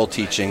on moral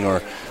teaching,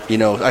 or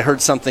I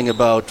heard something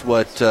about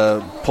what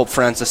Pope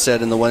Francis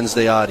said in the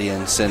Wednesday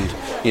audience, and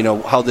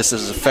how this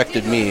has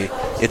affected me.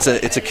 It's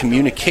a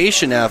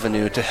communication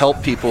avenue to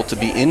help people to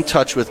be in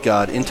touch with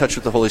God, in touch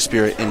with the Holy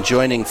Spirit, and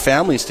joining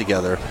families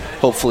together,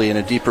 hopefully in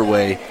a deeper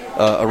way,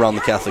 around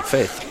the Catholic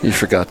faith. You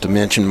forgot to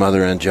mention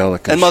Mother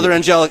Angelica. And Mother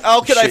Angelica.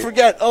 How could I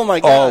forget? Oh my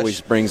gosh.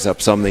 Always brings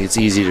up something it's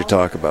easy to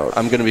talk about.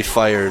 I'm going to be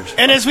fired.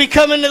 And as we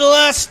come into the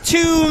last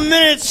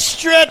 2-minute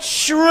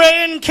stretch,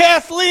 Ray and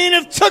Kathleen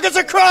have took us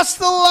across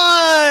the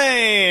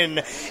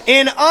line.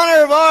 In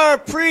honor of our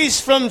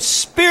priest from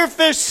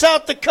Spearfish,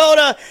 South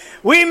Dakota,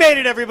 we made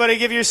it, everybody.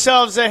 Give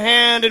yourselves a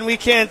hand, and we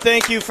can't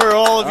thank you for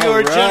all of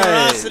your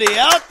generosity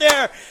out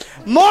there.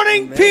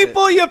 Morning,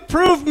 people, you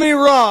proved me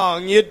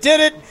wrong. You did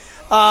it.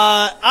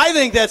 I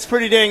think that's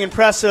pretty dang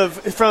impressive.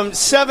 From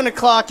 7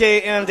 o'clock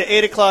a.m. to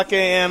 8 o'clock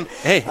a.m.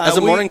 Hey, as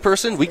a morning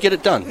person, we get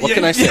it done. What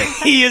can I say?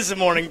 He is a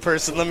morning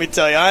person, let me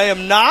tell you. I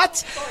am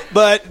not,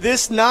 but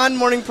this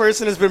non-morning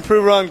person has been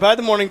proved wrong by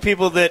the morning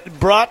people that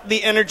brought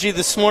the energy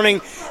this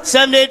morning.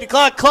 7 to 8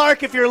 o'clock.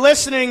 Clark, if you're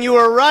listening, you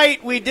were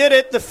right. We did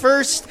it the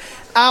first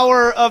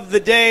hour of the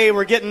day.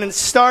 We're getting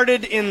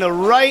started in the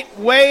right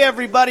way,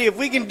 everybody. If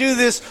we can do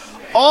this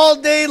all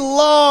day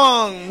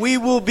long, we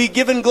will be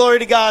giving glory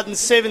to God and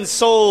saving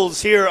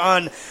souls here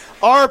on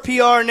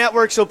RPR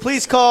Network. So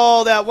please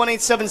call that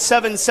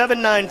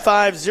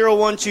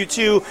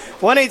 1-877-795-0122,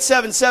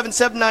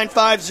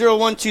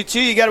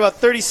 1-877-795-0122. You got about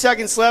 30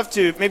 seconds left,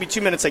 to maybe 2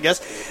 minutes, I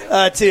guess,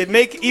 to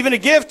make even a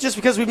gift. Just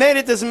because we made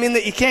it doesn't mean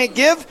that you can't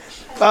give.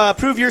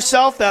 Prove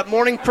yourself that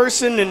morning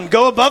person and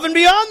go above and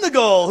beyond the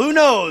goal. Who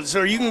knows?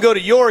 Or you can go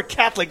to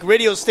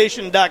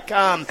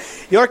yourcatholicradiostation.com,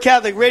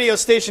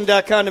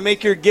 yourcatholicradiostation.com to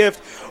make your gift.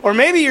 Or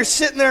maybe you're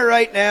sitting there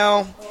right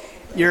now.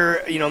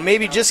 You're,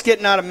 maybe just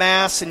getting out of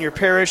Mass in your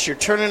parish. You're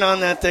turning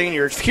on that thing.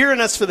 You're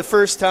hearing us for the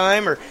first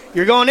time, or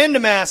you're going into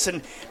Mass.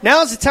 And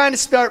now's the time to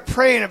start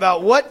praying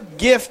about what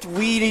gift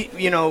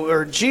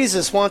or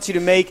Jesus wants you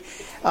to make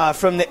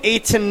from the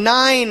 8 to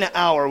 9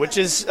 hour, which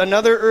is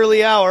another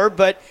early hour,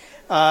 but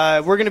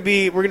we're going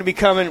to be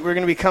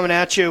coming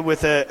at you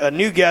with a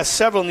new guest,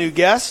 several new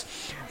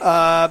guests.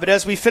 But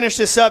as we finish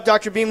this up,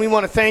 Dr. Beam, we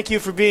want to thank you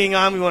for being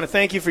on. We want to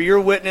thank you for your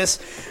witness,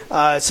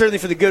 certainly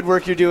for the good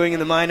work you're doing in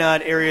the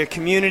Minot area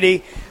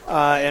community,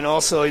 and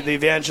also the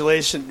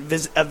evangelization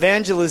with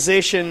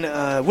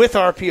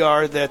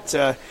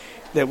RPR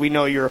that we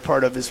know you're a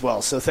part of as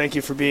well. So thank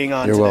you for being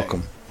on today. You're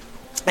welcome.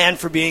 And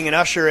for being an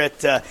usher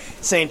at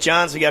St.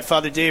 John's. We got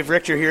Father Dave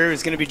Richter here,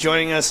 who's going to be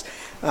joining us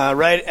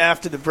right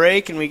after the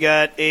break. And we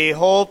got a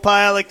whole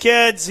pile of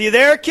kids. You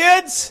there,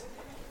 kids?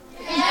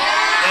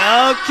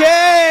 Yeah.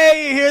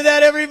 Okay, you hear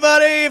that,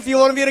 everybody? If you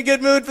want to be in a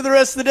good mood for the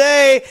rest of the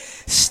day,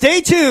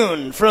 stay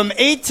tuned. From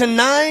 8 to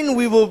 9,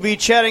 we will be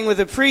chatting with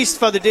a priest,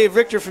 Father Dave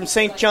Richter from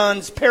St.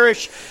 John's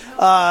Parish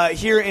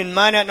here in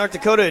Minot, North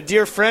Dakota, a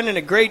dear friend and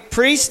a great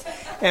priest.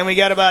 And we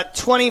got about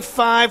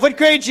 25. What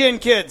grade you in,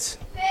 kids?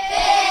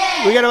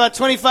 We got about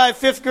 25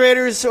 fifth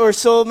graders or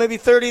so, maybe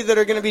 30, that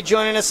are going to be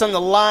joining us on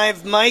the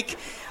live mic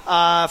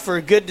for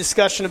a good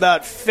discussion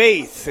about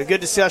faith, a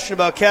good discussion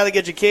about Catholic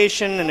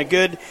education, and a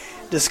good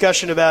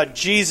discussion about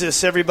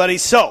Jesus, everybody.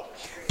 So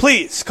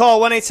please call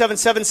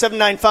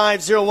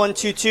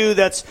 1-877-795-0122.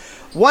 That's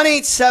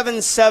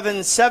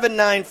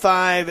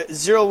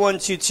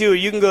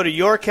 1-877-795-0122. You can go to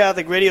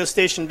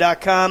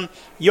yourcatholicradiostation.com,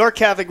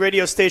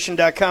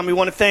 yourcatholicradiostation.com. We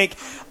want to thank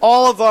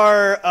all of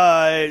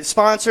our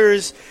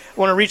sponsors. I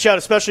want to reach out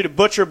especially to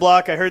Butcher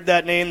Block. I heard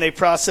that name. They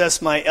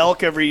process my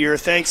elk every year.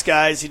 Thanks,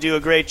 guys. You do a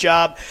great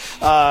job.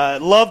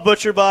 Love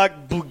Butcher Block.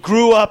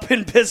 Grew up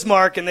in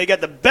Bismarck, and they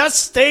got the best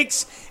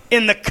steaks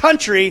in the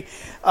country.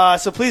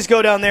 So please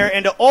go down there.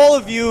 And to all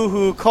of you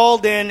who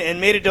called in and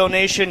made a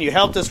donation, you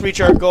helped us reach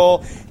our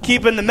goal,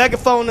 keeping the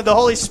megaphone of the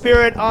Holy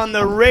Spirit on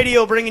the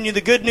radio, bringing you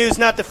the good news,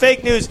 not the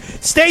fake news.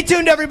 Stay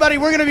tuned, everybody.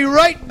 We're going to be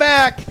right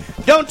back.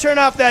 Don't turn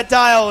off that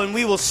dial, and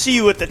we will see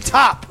you at the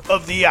top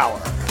of the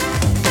hour.